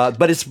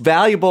 But it's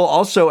valuable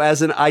also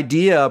as an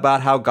idea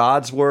about how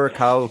gods work,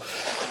 how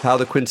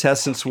the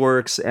quintessence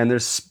works, and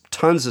there's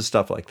tons of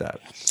stuff like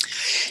that.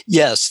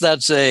 Yes,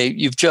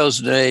 you've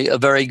chosen a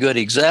very good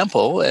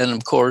example. And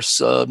of course,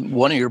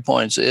 one of your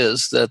points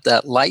is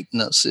that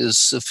lightness is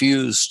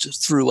suffused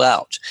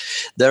throughout.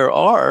 There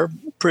are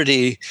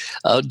pretty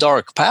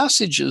dark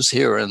passages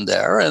here and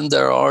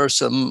there are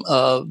some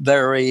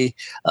very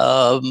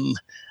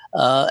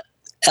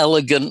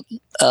elegant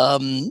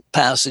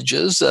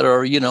passages that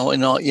are,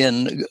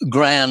 in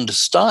grand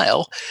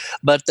style,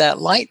 but that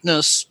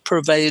lightness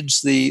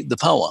pervades the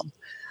poem.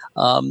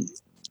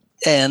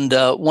 And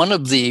one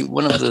of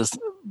the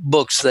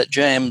books that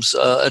James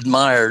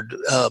admired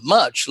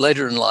much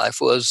later in life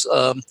was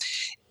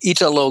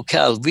Italo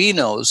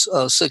Calvino's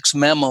 6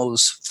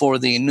 Memos for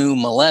the New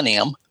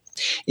Millennium.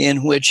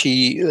 in which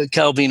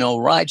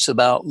Calvino writes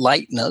about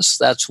lightness.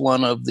 That's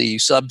one of the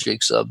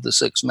subjects of the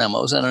six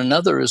memos, and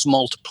another is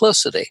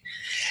multiplicity.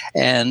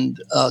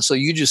 And so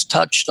you just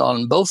touched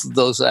on both of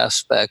those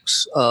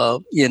aspects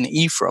in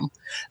Ephraim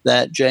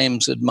that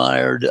James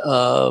admired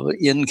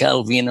in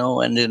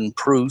Calvino and in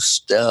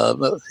Proust.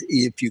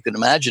 If you can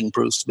imagine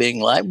Proust being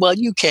like, well,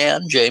 you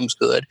can, James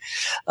could,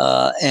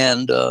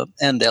 and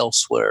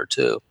elsewhere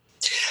too.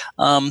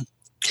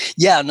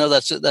 Yeah, no,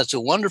 that's a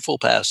wonderful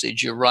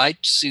passage. You're right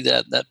to see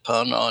that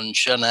pun on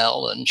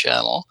Chanel and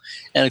channel,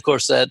 and of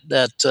course that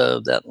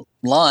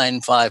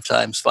line 5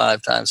 times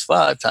 5 times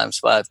 5 times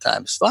 5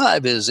 times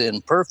 5 is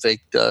in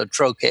perfect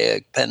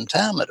trochaic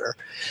pentameter.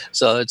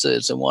 So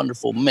it's a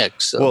wonderful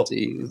mix of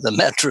the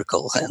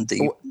metrical and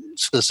the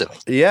specific.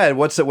 Yeah, and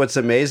what's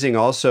amazing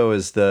also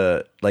is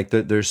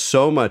there's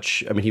so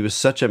much. I mean, he was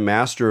such a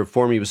master of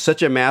form. He was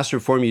such a master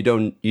of form. You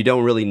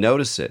don't really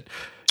notice it.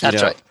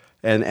 That's right.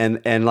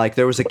 And like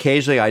there was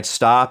occasionally I'd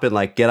stop and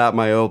like get out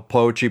my old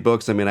poetry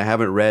books. I mean, I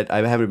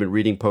haven't been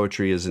reading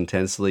poetry as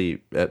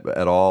intensely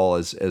at all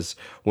as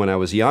when I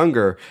was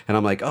younger. And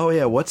I'm like, oh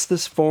yeah, what's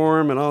this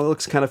form? And it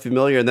looks kind of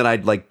familiar. And then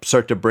I'd like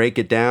start to break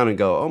it down and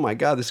go, oh my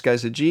God, this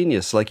guy's a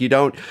genius. Like you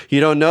don't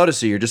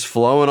notice it. You're just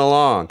flowing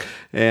along.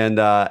 And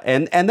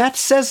that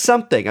says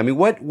something. I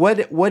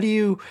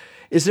mean,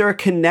 is there a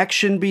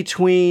connection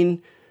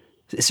between?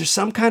 Is there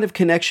some kind of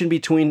connection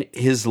between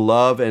his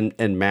love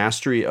and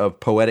mastery of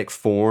poetic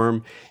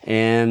form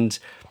and,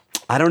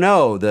 I don't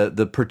know,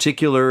 the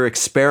particular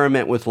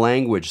experiment with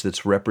language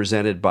that's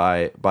represented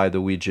by the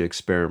Ouija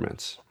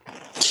experiments?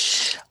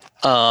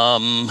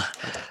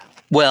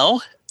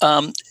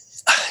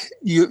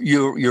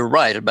 You're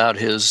right about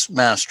his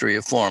mastery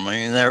of form. I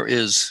mean, there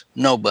is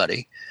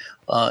nobody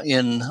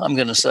I'm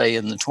going to say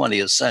in the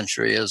 20th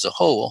century as a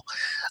whole,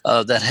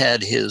 that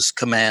had his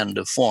command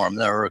of form.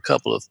 There are a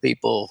couple of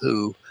people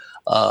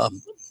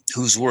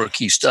whose work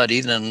he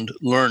studied and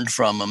learned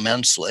from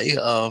immensely.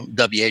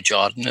 W.H.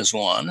 Auden is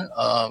one.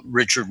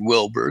 Richard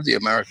Wilbur, the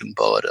American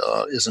poet,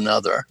 is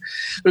another.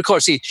 But of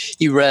course,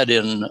 he read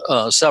in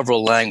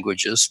several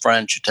languages,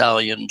 French,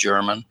 Italian,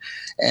 German,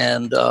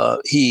 and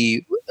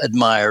he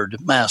admired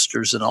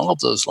masters in all of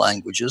those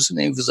languages, and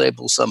he was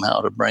able somehow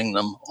to bring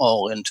them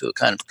all into a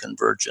kind of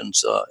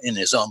convergence in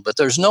his own. But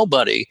there's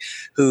nobody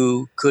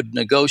who could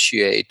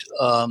negotiate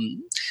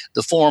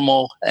the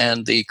formal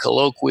and the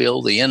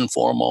colloquial, the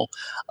informal,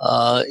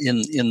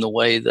 in the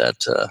way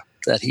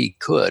that he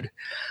could.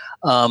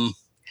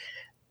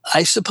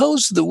 I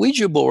suppose the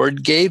Ouija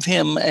board gave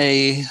him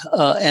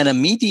an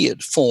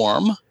immediate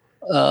form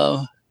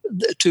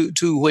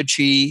to which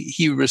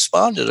he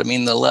responded. I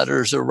mean, the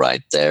letters are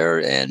right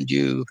there, and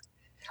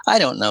I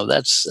don't know.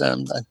 That's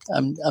I'm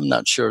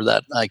not sure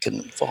that I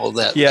can follow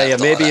that. Yeah.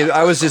 Maybe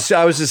I was just.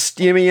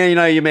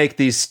 You make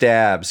these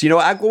stabs.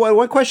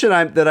 One question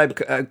that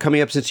I'm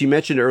coming up, since you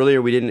mentioned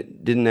earlier, we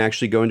didn't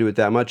actually go into it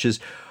that much, is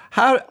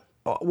how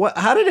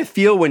did it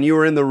feel when you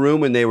were in the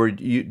room when they were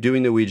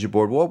doing the Ouija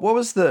board? What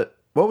was the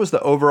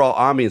overall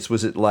ambience?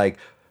 Was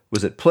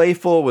it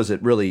playful? Was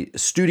it really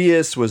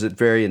studious? Was it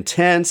very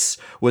intense?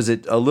 Was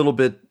it a little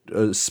bit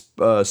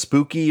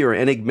spooky or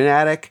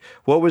enigmatic?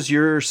 What was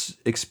your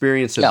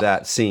experience of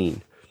that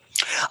scene?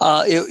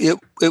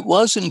 It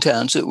was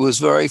intense. It was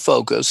very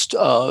focused.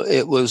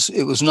 It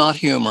was not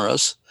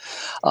humorous,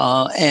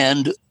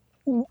 and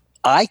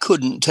I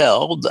couldn't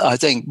tell. I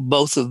think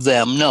both of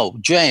them. No,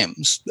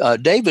 James.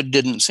 David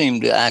didn't seem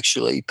to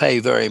actually pay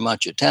very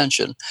much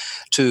attention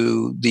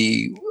to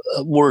the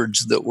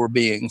words that were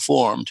being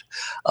formed.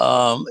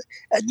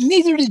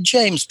 Neither did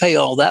James pay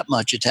all that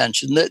much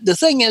attention. The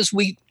thing is,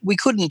 we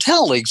couldn't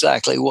tell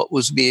exactly what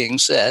was being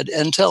said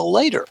until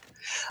later.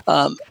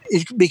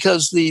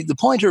 Because the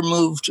pointer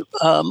moved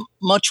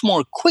much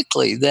more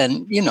quickly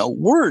than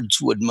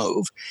words would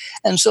move,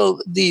 and so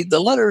the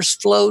letters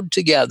flowed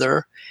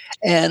together,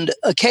 and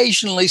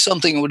occasionally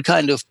something would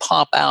kind of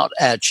pop out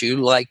at you,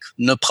 like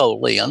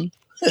Napoleon,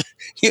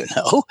 and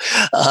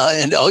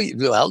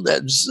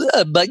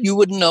but you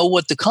wouldn't know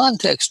what the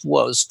context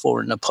was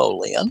for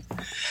Napoleon,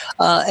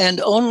 and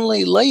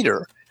only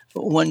later,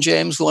 when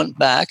James went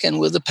back and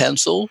with a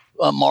pencil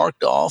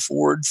marked off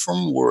word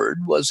from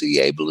word, was he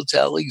able to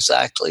tell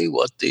exactly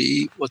what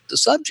the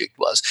subject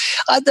was.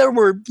 There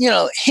were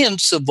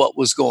hints of what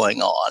was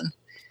going on,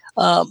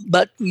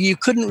 but you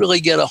couldn't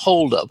really get a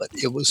hold of it.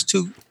 It was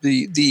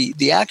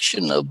the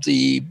action of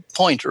the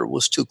pointer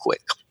was too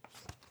quick.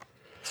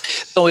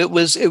 So it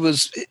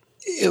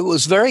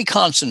was very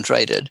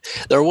concentrated.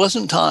 There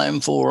wasn't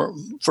time for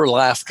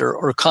laughter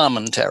or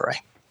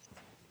commentary.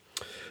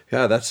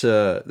 Yeah, that's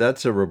a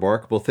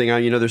remarkable thing.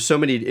 There's so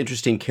many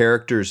interesting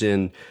characters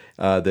in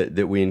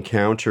that we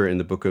encounter in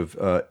the book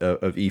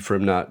of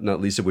Ephraim,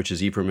 not least of which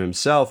is Ephraim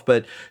himself.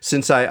 But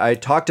since I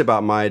talked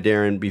about Maya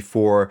Deren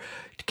before,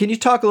 can you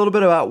talk a little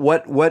bit about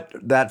what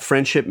that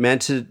friendship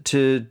meant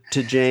to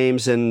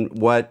James and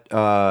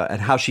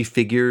and how she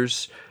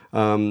figures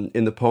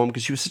in the poem?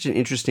 Because she was such an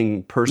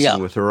interesting person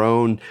with her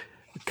own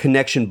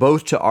connection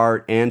both to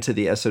art and to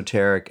the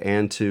esoteric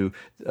and to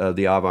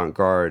the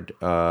avant-garde.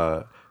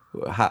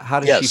 How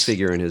does she Yes.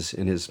 figure in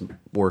his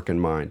work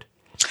and mind?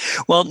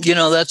 Well,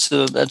 that's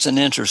an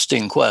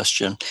interesting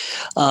question.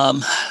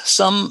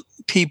 Some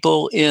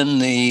people in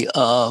the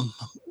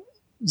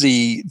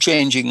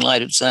changing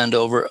light at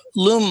Sandover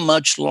loom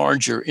much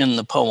larger in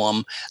the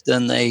poem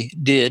than they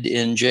did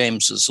in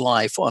James's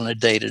life on a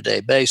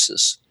day-to-day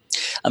basis.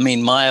 I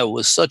mean, Maya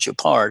was such a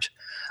part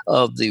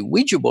of the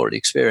Ouija board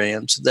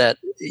experience that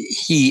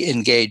he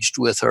engaged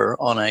with her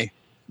on a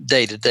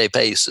day-to-day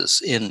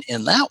basis in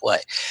that way.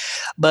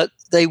 But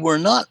they were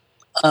not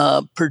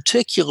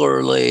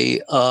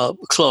particularly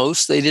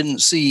close. They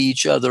didn't see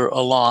each other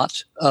a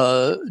lot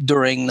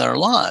during their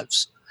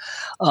lives.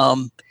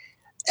 Um,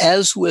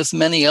 as with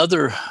many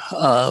other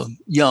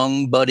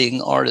young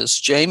budding artists,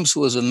 James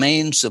was a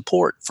main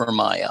support for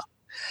Maya.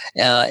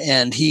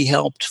 And he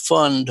helped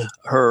fund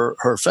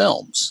her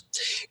films.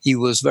 He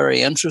was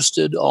very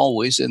interested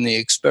always in the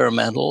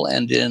experimental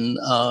and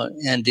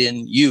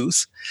in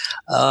youth.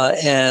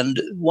 And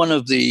one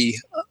of the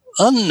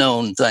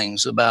unknown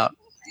things about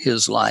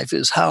his life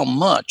is how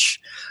much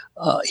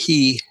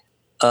he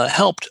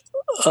helped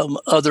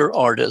other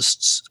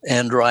artists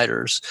and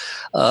writers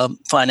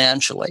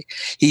financially.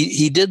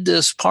 He did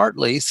this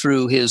partly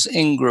through his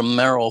Ingram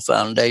Merrill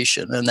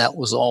Foundation, and that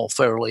was all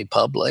fairly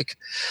public.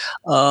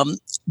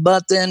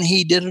 But then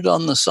he did it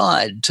on the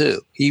side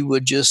too. He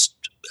would just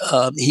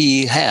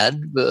he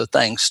had,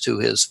 thanks to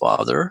his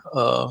father,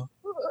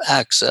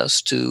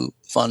 access to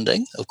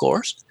funding, of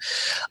course,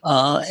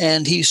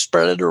 and he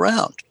spread it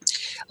around.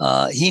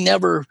 He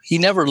never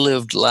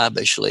lived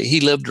lavishly.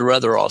 He lived a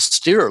rather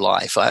austere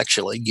life,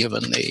 actually,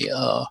 given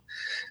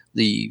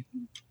the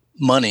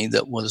money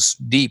that was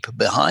deep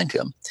behind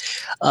him.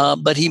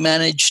 But he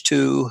managed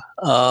to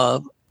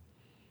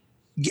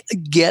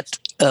get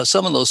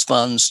some of those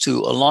funds to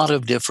a lot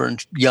of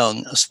different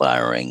young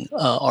aspiring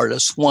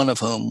artists, one of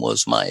whom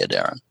was Maya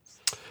Deren.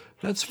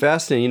 That's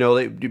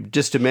fascinating.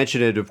 Just to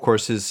mention it, of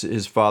course,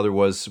 his father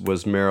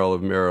was Merrill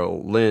of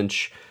Merrill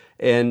Lynch.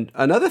 And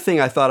another thing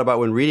I thought about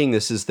when reading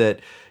this is that,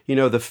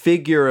 the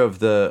figure of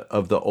the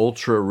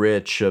ultra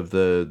rich, of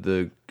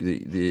the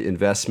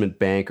investment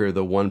banker,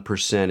 the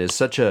 1%, is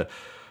such a,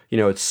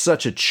 it's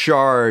such a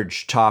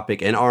charged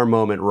topic in our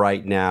moment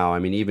right now. I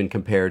mean, even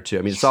compared to,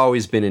 it's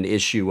always been an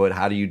issue.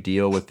 How do you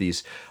deal with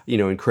these,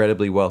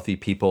 incredibly wealthy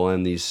people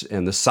and the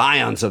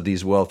scions of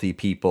these wealthy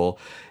people?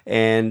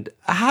 And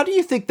how do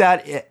you think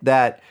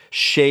that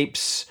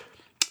shapes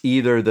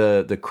either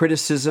the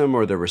criticism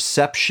or the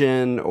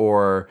reception,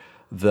 or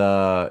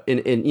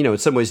in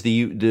some ways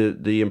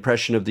the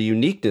impression of the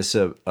uniqueness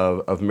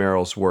of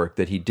Merrill's work,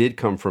 that he did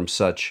come from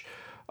such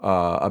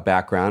a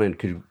background and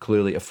could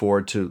clearly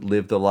afford to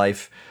live the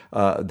life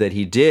that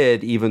he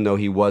did, even though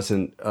he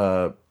wasn't,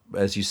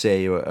 as you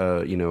say,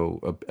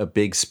 a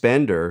big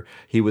spender.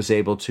 He was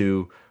able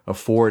to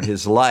afford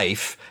his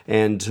life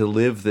and to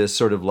live this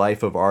sort of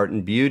life of art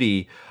and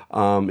beauty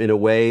in a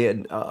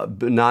way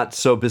not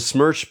so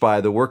besmirched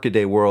by the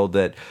workaday world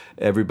that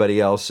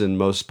everybody else and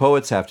most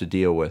poets have to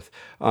deal with.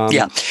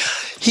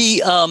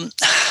 He,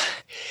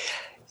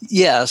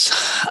 yes.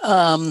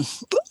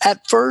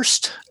 At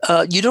first,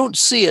 you don't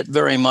see it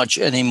very much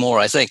anymore,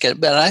 I think.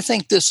 But I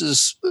think this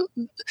is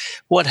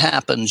what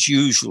happens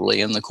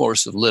usually in the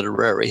course of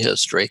literary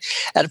history.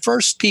 At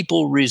first,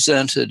 people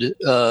resented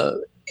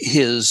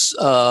his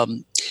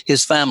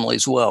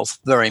family's wealth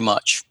very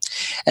much.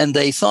 And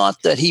they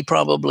thought that he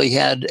probably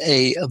had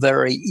a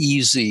very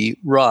easy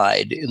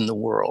ride in the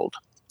world.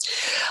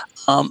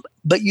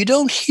 But you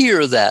don't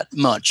hear that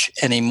much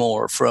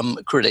anymore from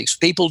critics.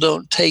 People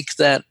don't take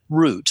that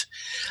route.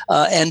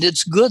 And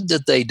it's good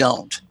that they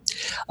don't.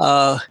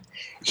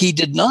 He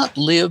did not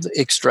live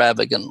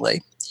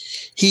extravagantly.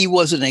 He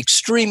was an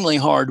extremely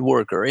hard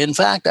worker. In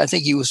fact, I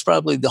think he was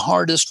probably the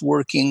hardest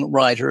working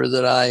writer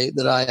that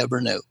I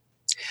ever knew.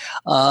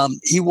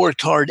 He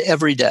worked hard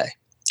every day.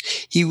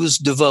 He was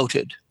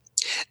devoted.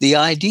 The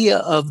idea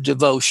of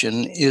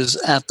devotion is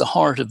at the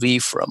heart of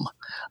Ephraim.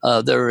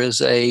 There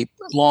is a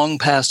long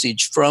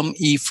passage from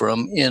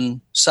Ephraim in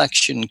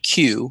section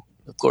Q.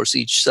 Of course,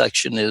 each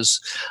section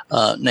is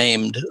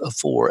named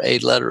for a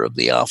letter of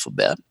the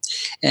alphabet.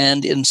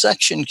 And in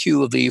section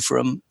Q of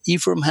Ephraim,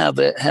 Ephraim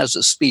has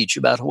a speech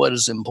about what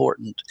is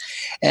important.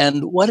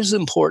 And what is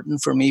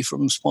important from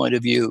Ephraim's point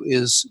of view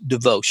is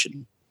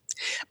devotion.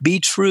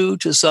 Be true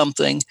to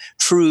something,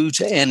 true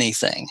to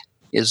anything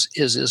is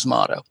his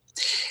motto.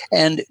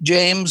 And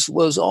James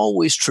was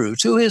always true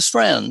to his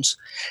friends,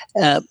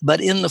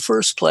 but in the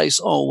first place,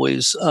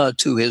 always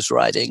to his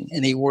writing.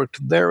 And he worked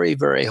very,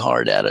 very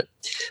hard at it.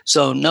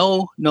 So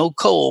no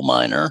coal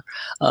miner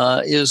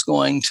is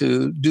going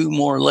to do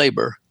more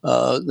labor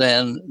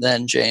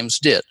than James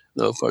did,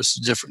 though, of course,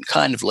 a different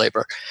kind of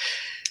labor.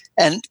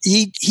 And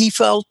he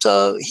felt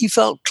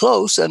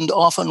close, and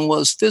often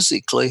was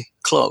physically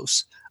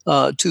close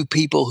to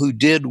people who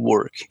did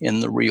work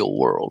in the real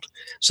world.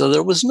 So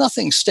there was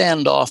nothing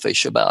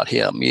standoffish about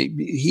him.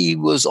 He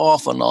was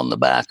often on the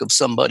back of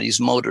somebody's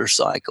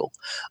motorcycle.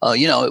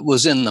 It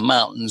was in the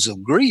mountains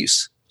of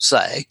Greece,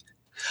 say,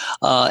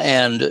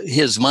 and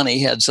his money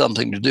had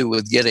something to do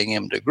with getting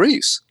him to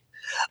Greece.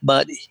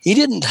 But he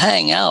didn't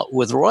hang out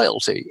with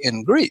royalty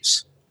in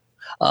Greece.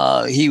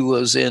 He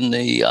was in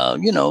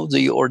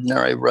the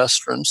ordinary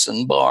restaurants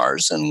and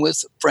bars and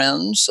with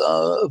friends,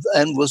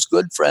 and was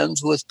good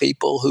friends with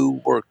people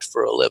who worked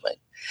for a living.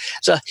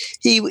 So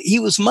he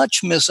was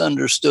much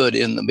misunderstood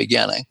in the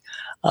beginning,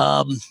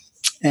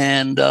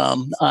 and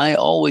I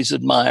always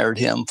admired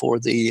him for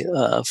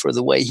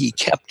the way he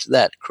kept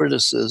that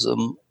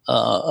criticism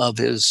of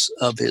his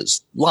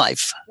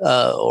life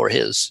or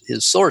his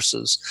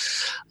sources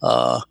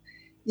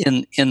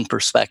in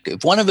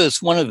perspective. One of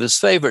his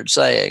favorite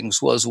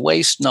sayings was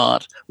 "Waste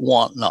not,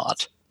 want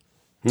not,"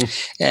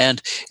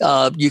 and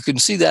you can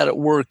see that at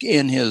work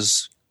in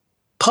his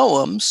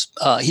poems.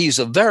 He's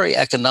a very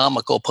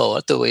economical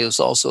poet, though he is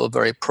also a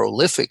very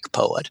prolific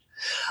poet.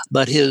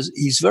 But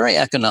he's very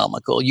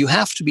economical. You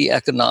have to be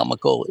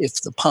economical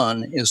if the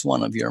pun is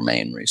one of your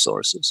main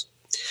resources.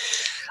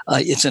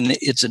 It's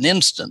an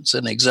instance,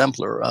 an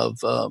exemplar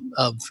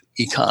of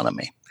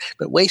economy.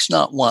 But waste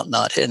not, want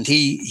not, and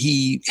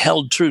he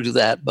held true to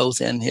that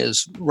both in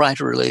his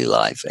writerly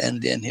life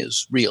and in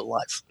his real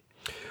life.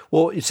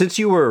 Well, since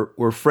you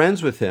were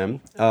friends with him,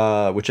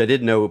 which I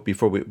didn't know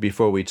before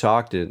we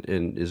talked,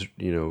 and is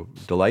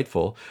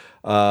delightful.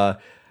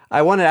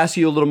 I want to ask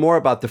you a little more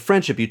about the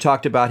friendship. You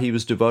talked about he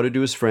was devoted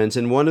to his friends,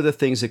 and one of the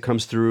things that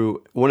comes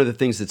through, one of the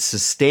things that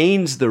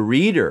sustains the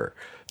reader,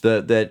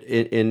 that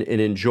in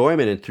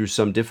enjoyment and through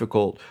some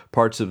difficult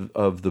parts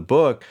of the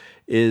book,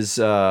 is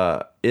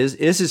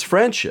his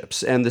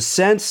friendships and the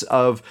sense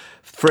of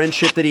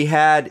friendship that he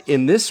had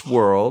in this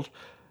world.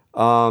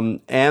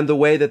 And the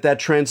way that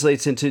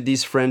translates into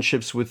these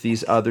friendships with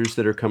these others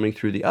that are coming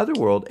through the other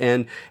world,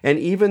 and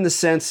even the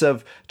sense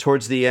of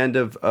towards the end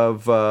of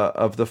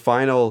the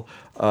final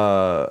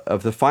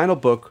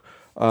book,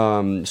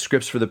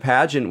 Scripts for the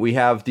Pageant, we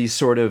have these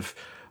sort of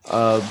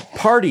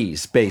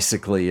parties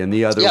basically in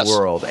the other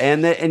world,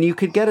 and you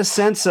could get a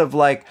sense of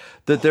like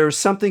that there's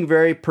something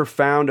very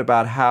profound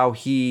about how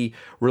he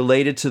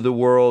related to the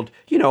world,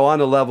 on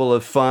a level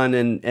of fun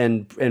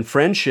and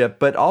friendship,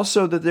 but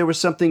also that there was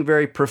something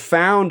very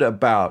profound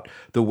about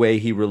the way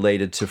he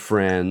related to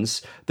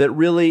friends that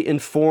really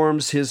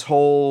informs his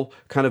whole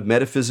kind of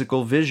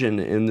metaphysical vision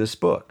in this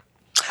book.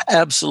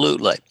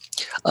 Absolutely.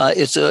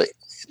 It's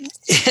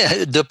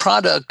the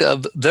product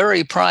of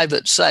very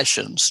private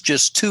sessions,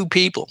 just two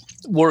people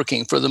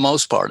working for the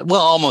most part.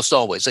 Well, almost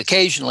always.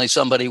 Occasionally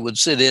somebody would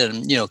sit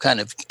in, kind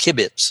of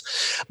kibitz,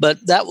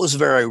 but that was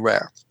very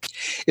rare.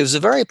 It was a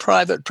very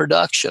private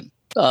production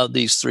of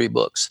these three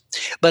books,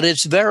 but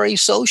it's very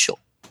social.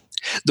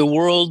 The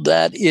world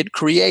that it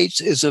creates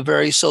is a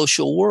very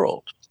social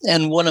world.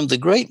 And one of the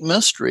great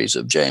mysteries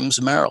of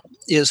James Merrill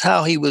is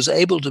how he was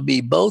able to be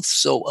both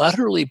so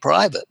utterly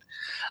private,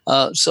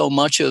 so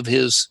much of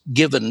his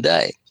given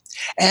day,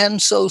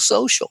 and so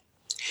social.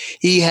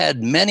 He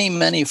had many,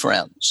 many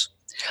friends.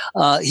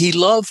 He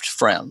loved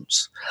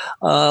friends.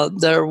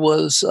 There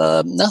was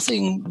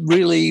nothing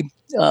really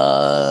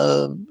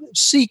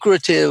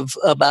secretive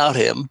about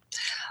him.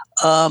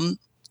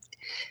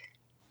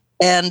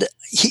 And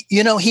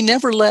he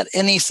never let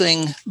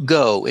anything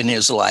go in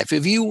his life.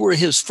 If you were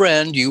his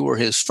friend, you were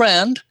his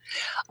friend,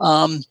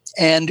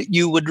 and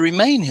you would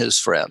remain his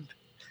friend.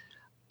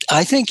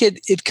 I think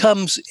it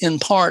comes in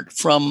part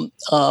from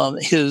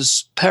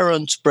his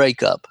parents'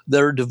 breakup,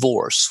 their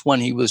divorce, when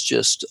he was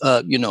just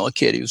a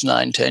kid. He was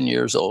 9-10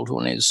 years old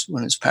when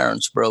his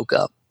parents broke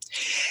up,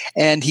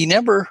 and he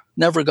never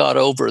got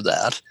over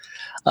that.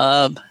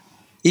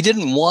 He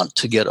didn't want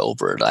to get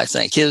over it. I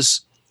think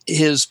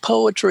his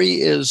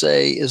poetry is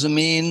a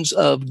means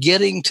of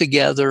getting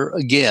together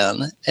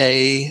again,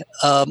 a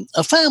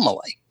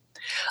family,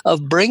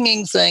 of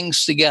bringing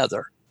things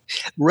together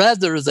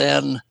rather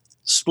than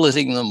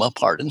splitting them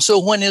apart. And so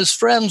when his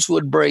friends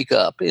would break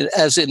up,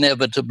 as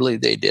inevitably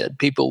they did,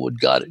 people would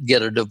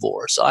get a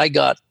divorce. I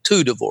got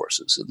 2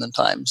 divorces in the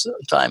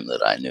time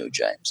that I knew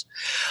James.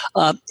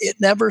 It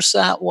never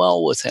sat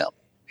well with him.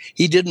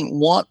 He didn't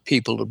want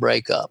people to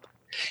break up.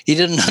 He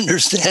didn't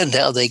understand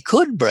how they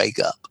could break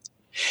up.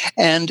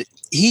 And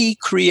he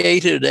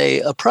created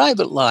a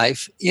private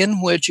life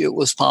in which it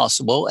was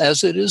possible,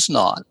 as it is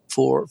not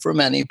for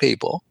many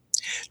people,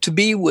 to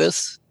be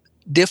with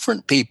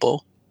different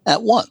people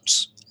at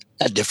once,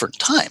 at different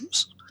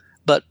times,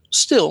 but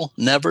still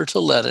never to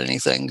let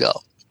anything go.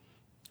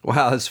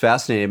 Wow, that's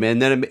fascinating.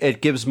 And then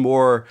it gives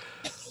more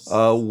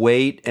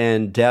weight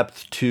and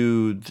depth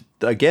to,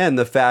 again,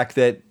 the fact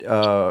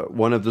that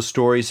one of the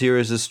stories here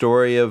is a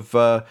story of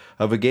a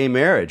gay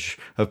marriage,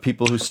 of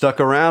people who stuck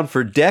around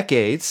for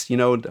decades.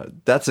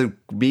 That's a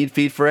meat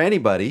feed for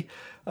anybody.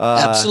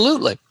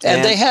 Absolutely.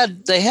 And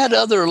they had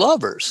other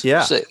lovers.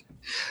 Yeah. See.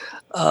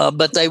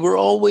 But they were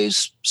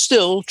always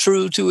still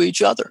true to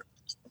each other.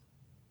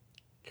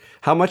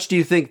 How much do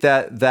you think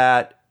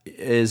that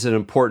is an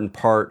important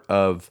part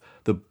of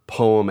the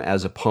poem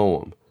as a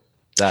poem?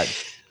 That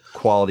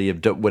quality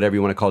of whatever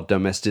you want to call it,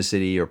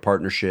 domesticity or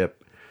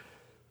partnership?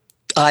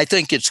 I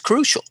think it's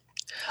crucial.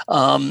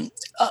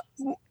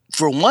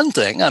 for one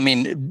thing, I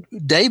mean,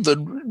 David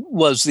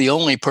was the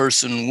only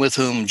person with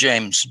whom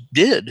James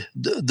did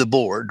the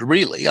board,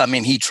 really. I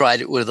mean, he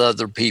tried it with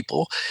other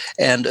people,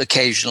 and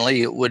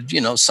occasionally it would,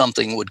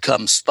 something would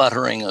come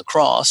sputtering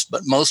across,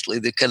 but mostly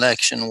the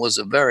connection was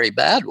a very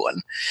bad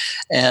one,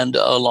 and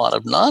a lot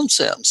of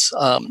nonsense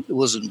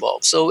was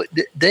involved. So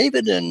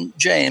David and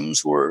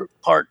James were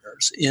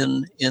partners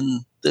in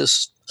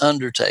this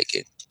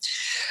undertaking.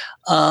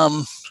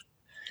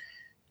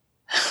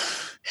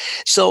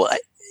 So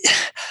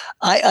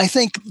I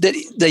think that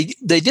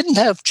they didn't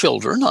have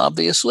children,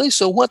 obviously.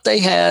 So what they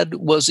had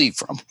was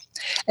Ephraim.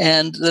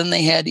 And then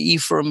they had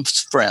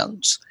Ephraim's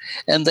friends.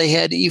 And they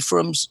had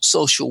Ephraim's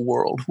social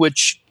world,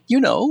 which,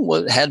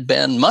 had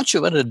been, much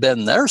of it had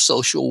been their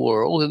social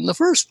world in the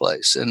first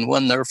place. And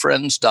when their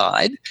friends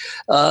died,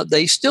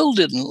 they still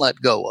didn't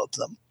let go of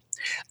them.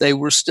 They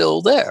were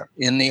still there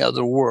in the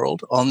other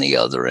world on the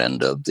other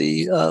end of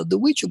the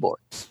Ouija board.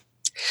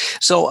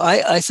 So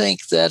I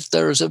think that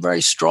there's a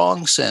very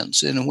strong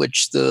sense in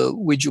which the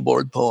Ouija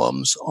board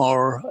poems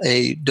are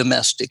a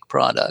domestic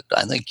product.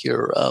 I think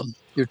your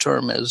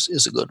term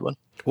is a good one.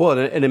 Well,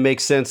 and it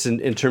makes sense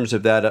in terms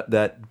of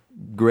that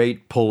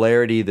great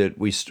polarity that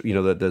we,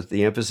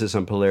 the emphasis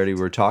on polarity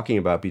we're talking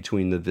about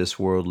between the this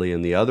worldly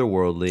and the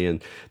otherworldly.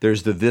 And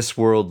there's the this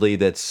worldly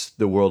that's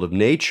the world of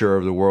nature,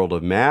 or the world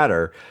of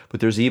matter,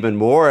 but there's even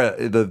more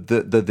the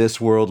this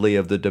worldly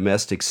of the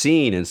domestic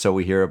scene. And so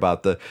we hear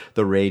about the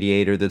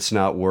radiator that's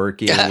not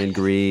working in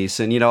Greece,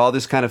 and all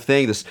this kind of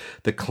thing.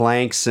 The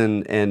clanks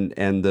and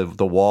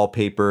the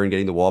wallpaper and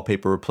getting the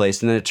wallpaper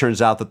replaced. And then it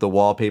turns out that the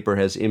wallpaper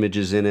has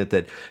images in it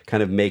that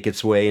kind of make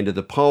its way into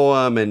the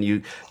poem, and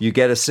you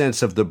get a sense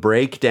of the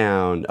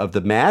breakdown of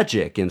the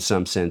magic in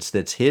some sense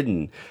that's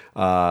hidden,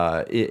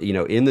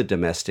 in the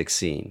domestic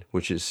scene,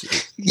 which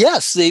is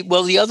yes.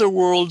 The other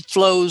world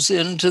flows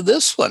into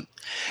this one.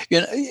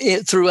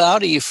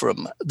 Throughout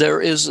Ephraim,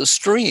 there is a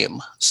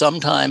stream.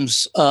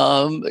 Sometimes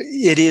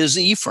it is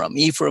Ephraim.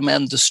 Ephraim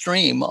and the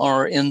stream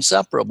are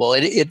inseparable.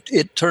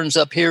 It turns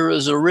up here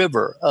as a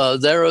river.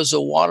 There is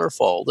a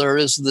waterfall. There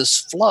is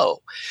this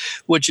flow,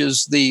 which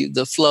is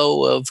the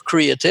flow of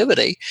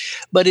creativity,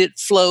 but it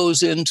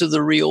flows into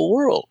the real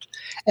world.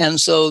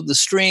 And so the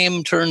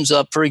stream turns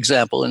up, for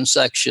example, in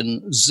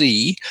section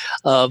Z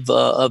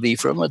of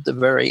Ephraim at the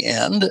very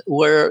end,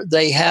 where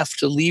they have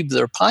to leave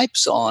their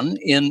pipes on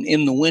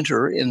in the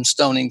winter in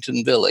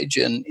Stonington Village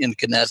in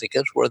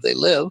Connecticut, where they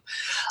live,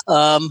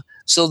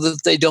 so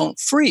that they don't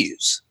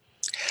freeze.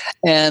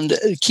 And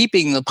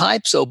keeping the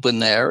pipes open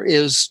there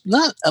is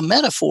not a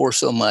metaphor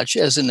so much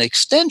as an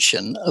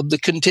extension of the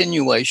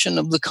continuation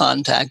of the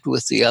contact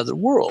with the other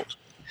world.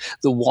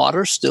 The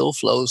water still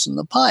flows in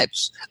the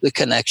pipes. The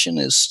connection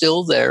is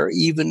still there,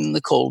 even in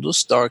the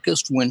coldest,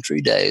 darkest,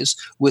 wintry days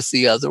with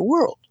the other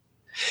world.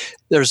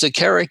 There's a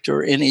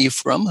character in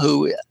Ephraim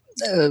who,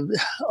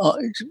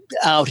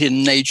 out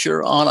in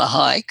nature on a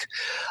hike,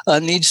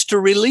 needs to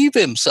relieve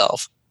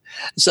himself.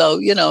 So,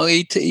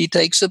 he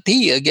takes a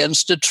pee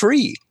against a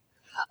tree.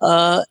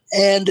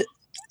 And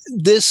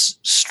this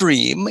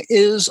stream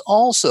is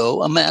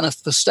also a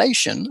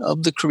manifestation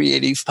of the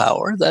creative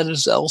power that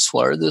is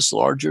elsewhere, this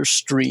larger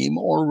stream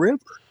or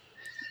river.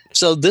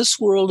 So this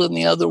world and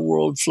the other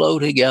world flow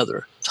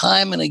together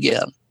time and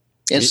again.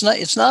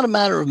 It's not a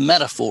matter of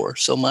metaphor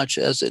so much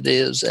as it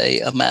is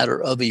a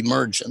matter of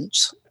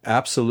emergence.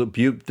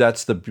 Absolute.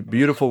 That's the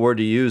beautiful word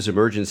to use,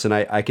 emergence. And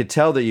I could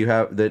tell that you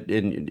have that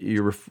in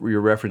your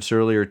reference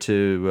earlier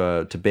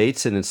to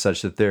Bateson and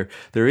such, that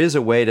there is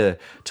a way to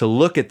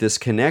look at this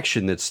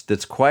connection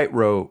that's quite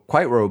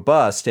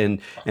robust. And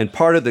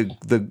part of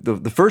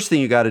the first thing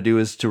you got to do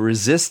is to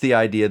resist the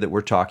idea that we're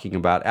talking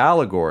about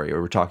allegory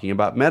or we're talking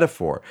about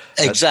metaphor.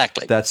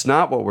 Exactly. That's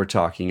not what we're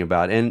talking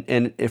about.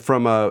 And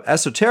from a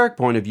esoteric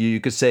point of view,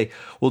 you could say,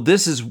 well,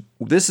 this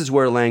is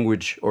where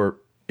language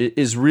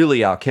is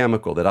really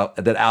alchemical,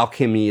 that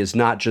alchemy is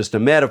not just a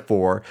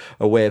metaphor,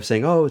 a way of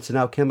saying, oh, it's an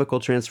alchemical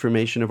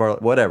transformation of our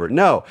whatever.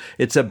 No,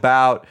 it's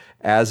about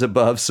as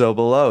above, so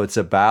below. It's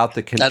about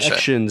the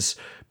connections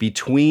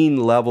between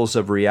levels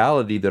of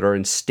reality that are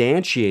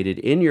instantiated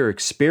in your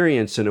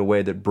experience in a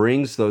way that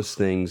brings those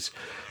things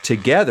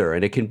together.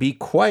 And it can be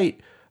quite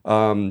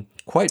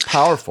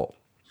powerful.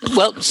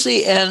 Well,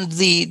 see, and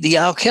the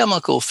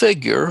alchemical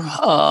figure,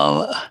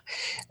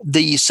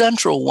 the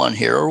central one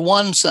here, or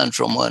one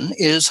central one,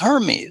 is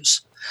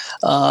Hermes,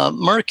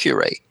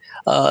 Mercury,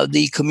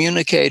 the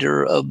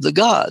communicator of the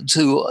gods,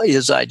 who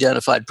is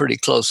identified pretty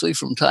closely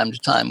from time to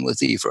time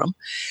with Ephraim.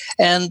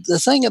 And the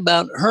thing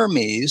about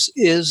Hermes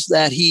is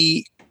that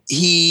he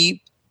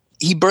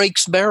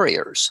breaks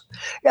barriers.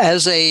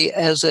 As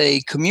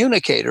a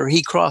communicator,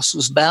 he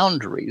crosses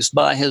boundaries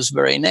by his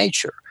very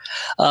nature.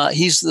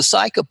 He's the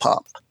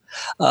psychopomp.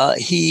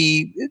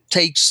 He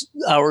takes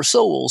our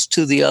souls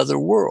to the other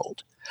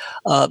world.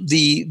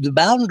 The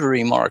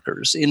boundary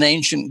markers in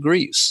ancient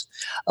Greece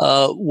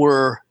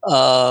were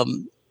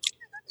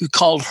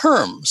called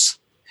herms,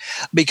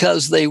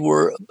 because they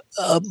were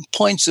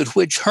points at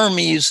which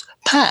Hermes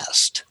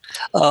passed.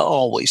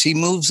 always. He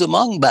moves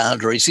among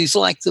boundaries. He's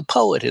like the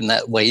poet in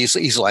that way.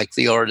 He's like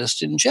the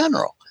artist in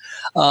general,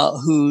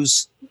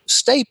 whose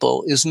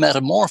staple is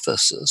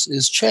metamorphosis,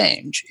 is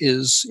change,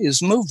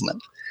 is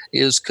movement,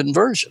 is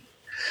conversion.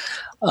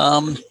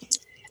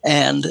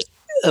 And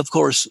of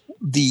course,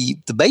 the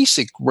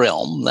basic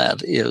realm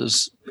that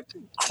is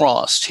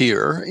crossed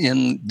here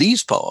in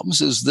these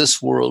poems is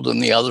this world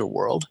and the other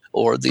world,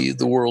 or the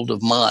world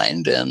of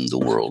mind and the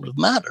world of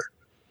matter.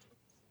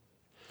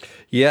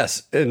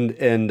 Yes, and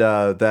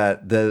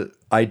that the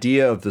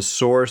idea of the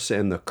source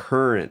and the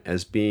current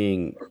as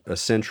being a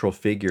central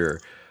figure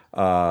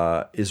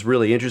is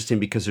really interesting,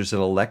 because there's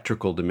an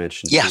electrical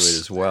dimension to it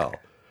as well.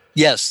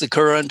 Yes, the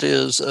current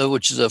is,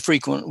 which is a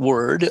frequent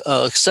word,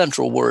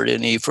 central word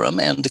in Ephraim,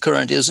 and the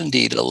current is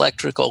indeed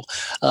electrical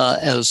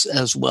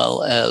as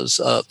well as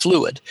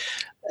fluid.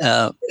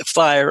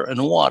 Fire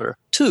and water,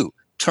 too,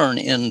 turn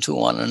into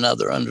one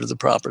another under the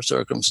proper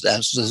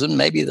circumstances, and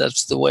maybe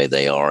that's the way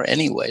they are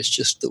anyway. It's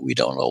just that we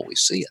don't always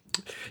see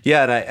it.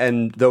 Yeah,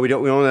 and though we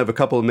only have a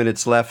couple of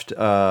minutes left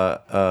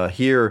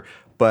here,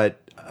 but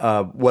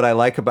what I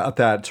like about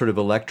that sort of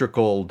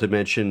electrical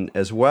dimension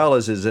as well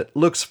is it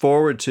looks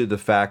forward to the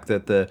fact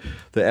that the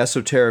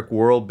esoteric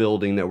world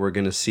building that we're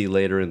going to see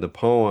later in the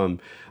poem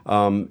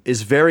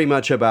is very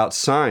much about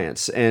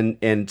science.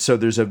 And so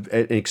there's an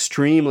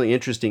extremely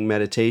interesting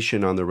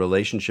meditation on the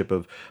relationship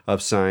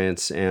of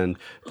science and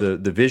the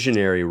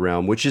visionary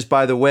realm, which is,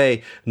 by the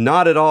way,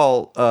 not at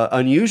all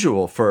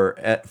unusual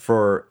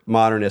for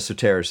modern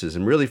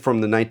esotericism. Really, from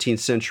the 19th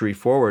century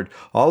forward,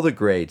 all the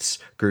greats,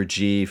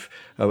 Gurdjieff,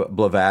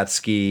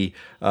 Blavatsky,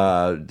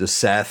 the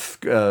Seth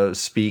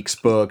Speaks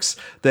books,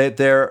 that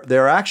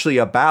they're actually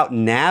about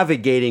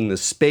navigating the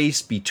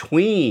space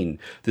between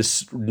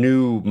this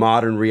new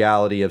modern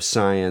reality of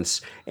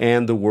science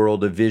and the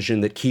world of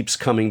vision that keeps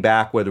coming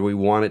back, whether we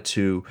want it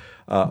to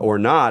or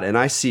not. And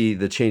I see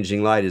The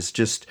Changing Light as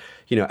just,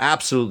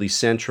 absolutely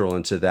central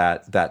into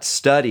that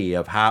study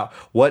of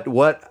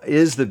what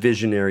is the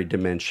visionary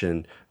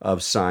dimension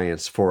of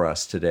science for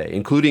us today,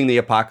 including the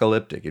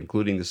apocalyptic,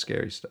 including the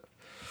scary stuff.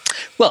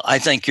 Well, I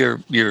think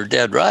you're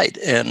dead right,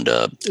 and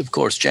of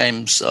course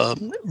James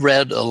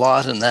read a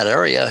lot in that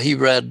area. He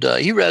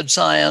read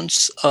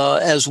science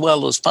as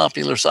well as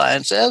popular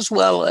science, as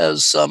well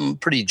as some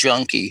pretty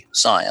junky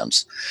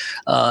science,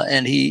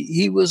 and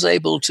he was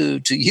able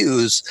to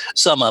use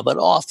some of it,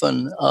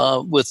 often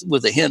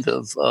with a hint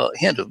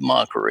of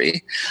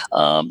mockery,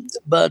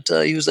 but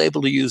he was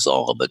able to use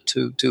all of it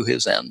to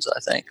his ends, I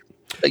think.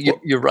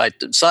 You're right.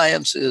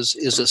 Science is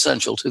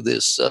essential to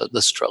this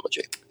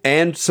trilogy,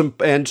 and some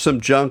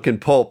junk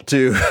and pulp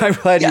too. I'm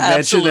glad you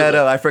mentioned that.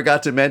 I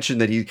forgot to mention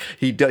that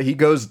he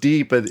goes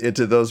deep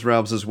into those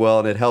realms as well,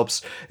 and it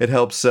helps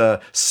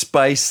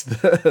spice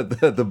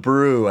the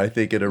brew, I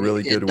think, in a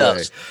really good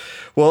way.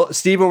 Well,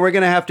 Stephen, we're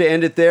going to have to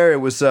end it there. It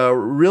was a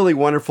really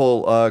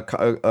wonderful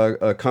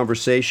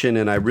conversation,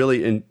 and I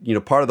really,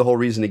 part of the whole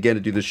reason again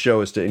to do this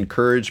show is to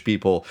encourage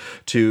people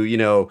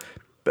to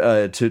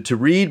to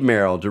read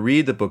Merrill, to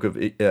read the book of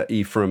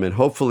Ephraim, and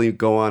hopefully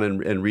go on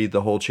and read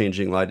The Whole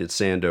Changing Light at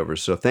Sandover.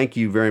 So thank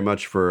you very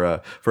much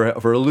for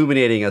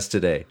illuminating us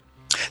today.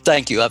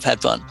 Thank you. I've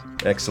had fun.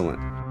 Excellent.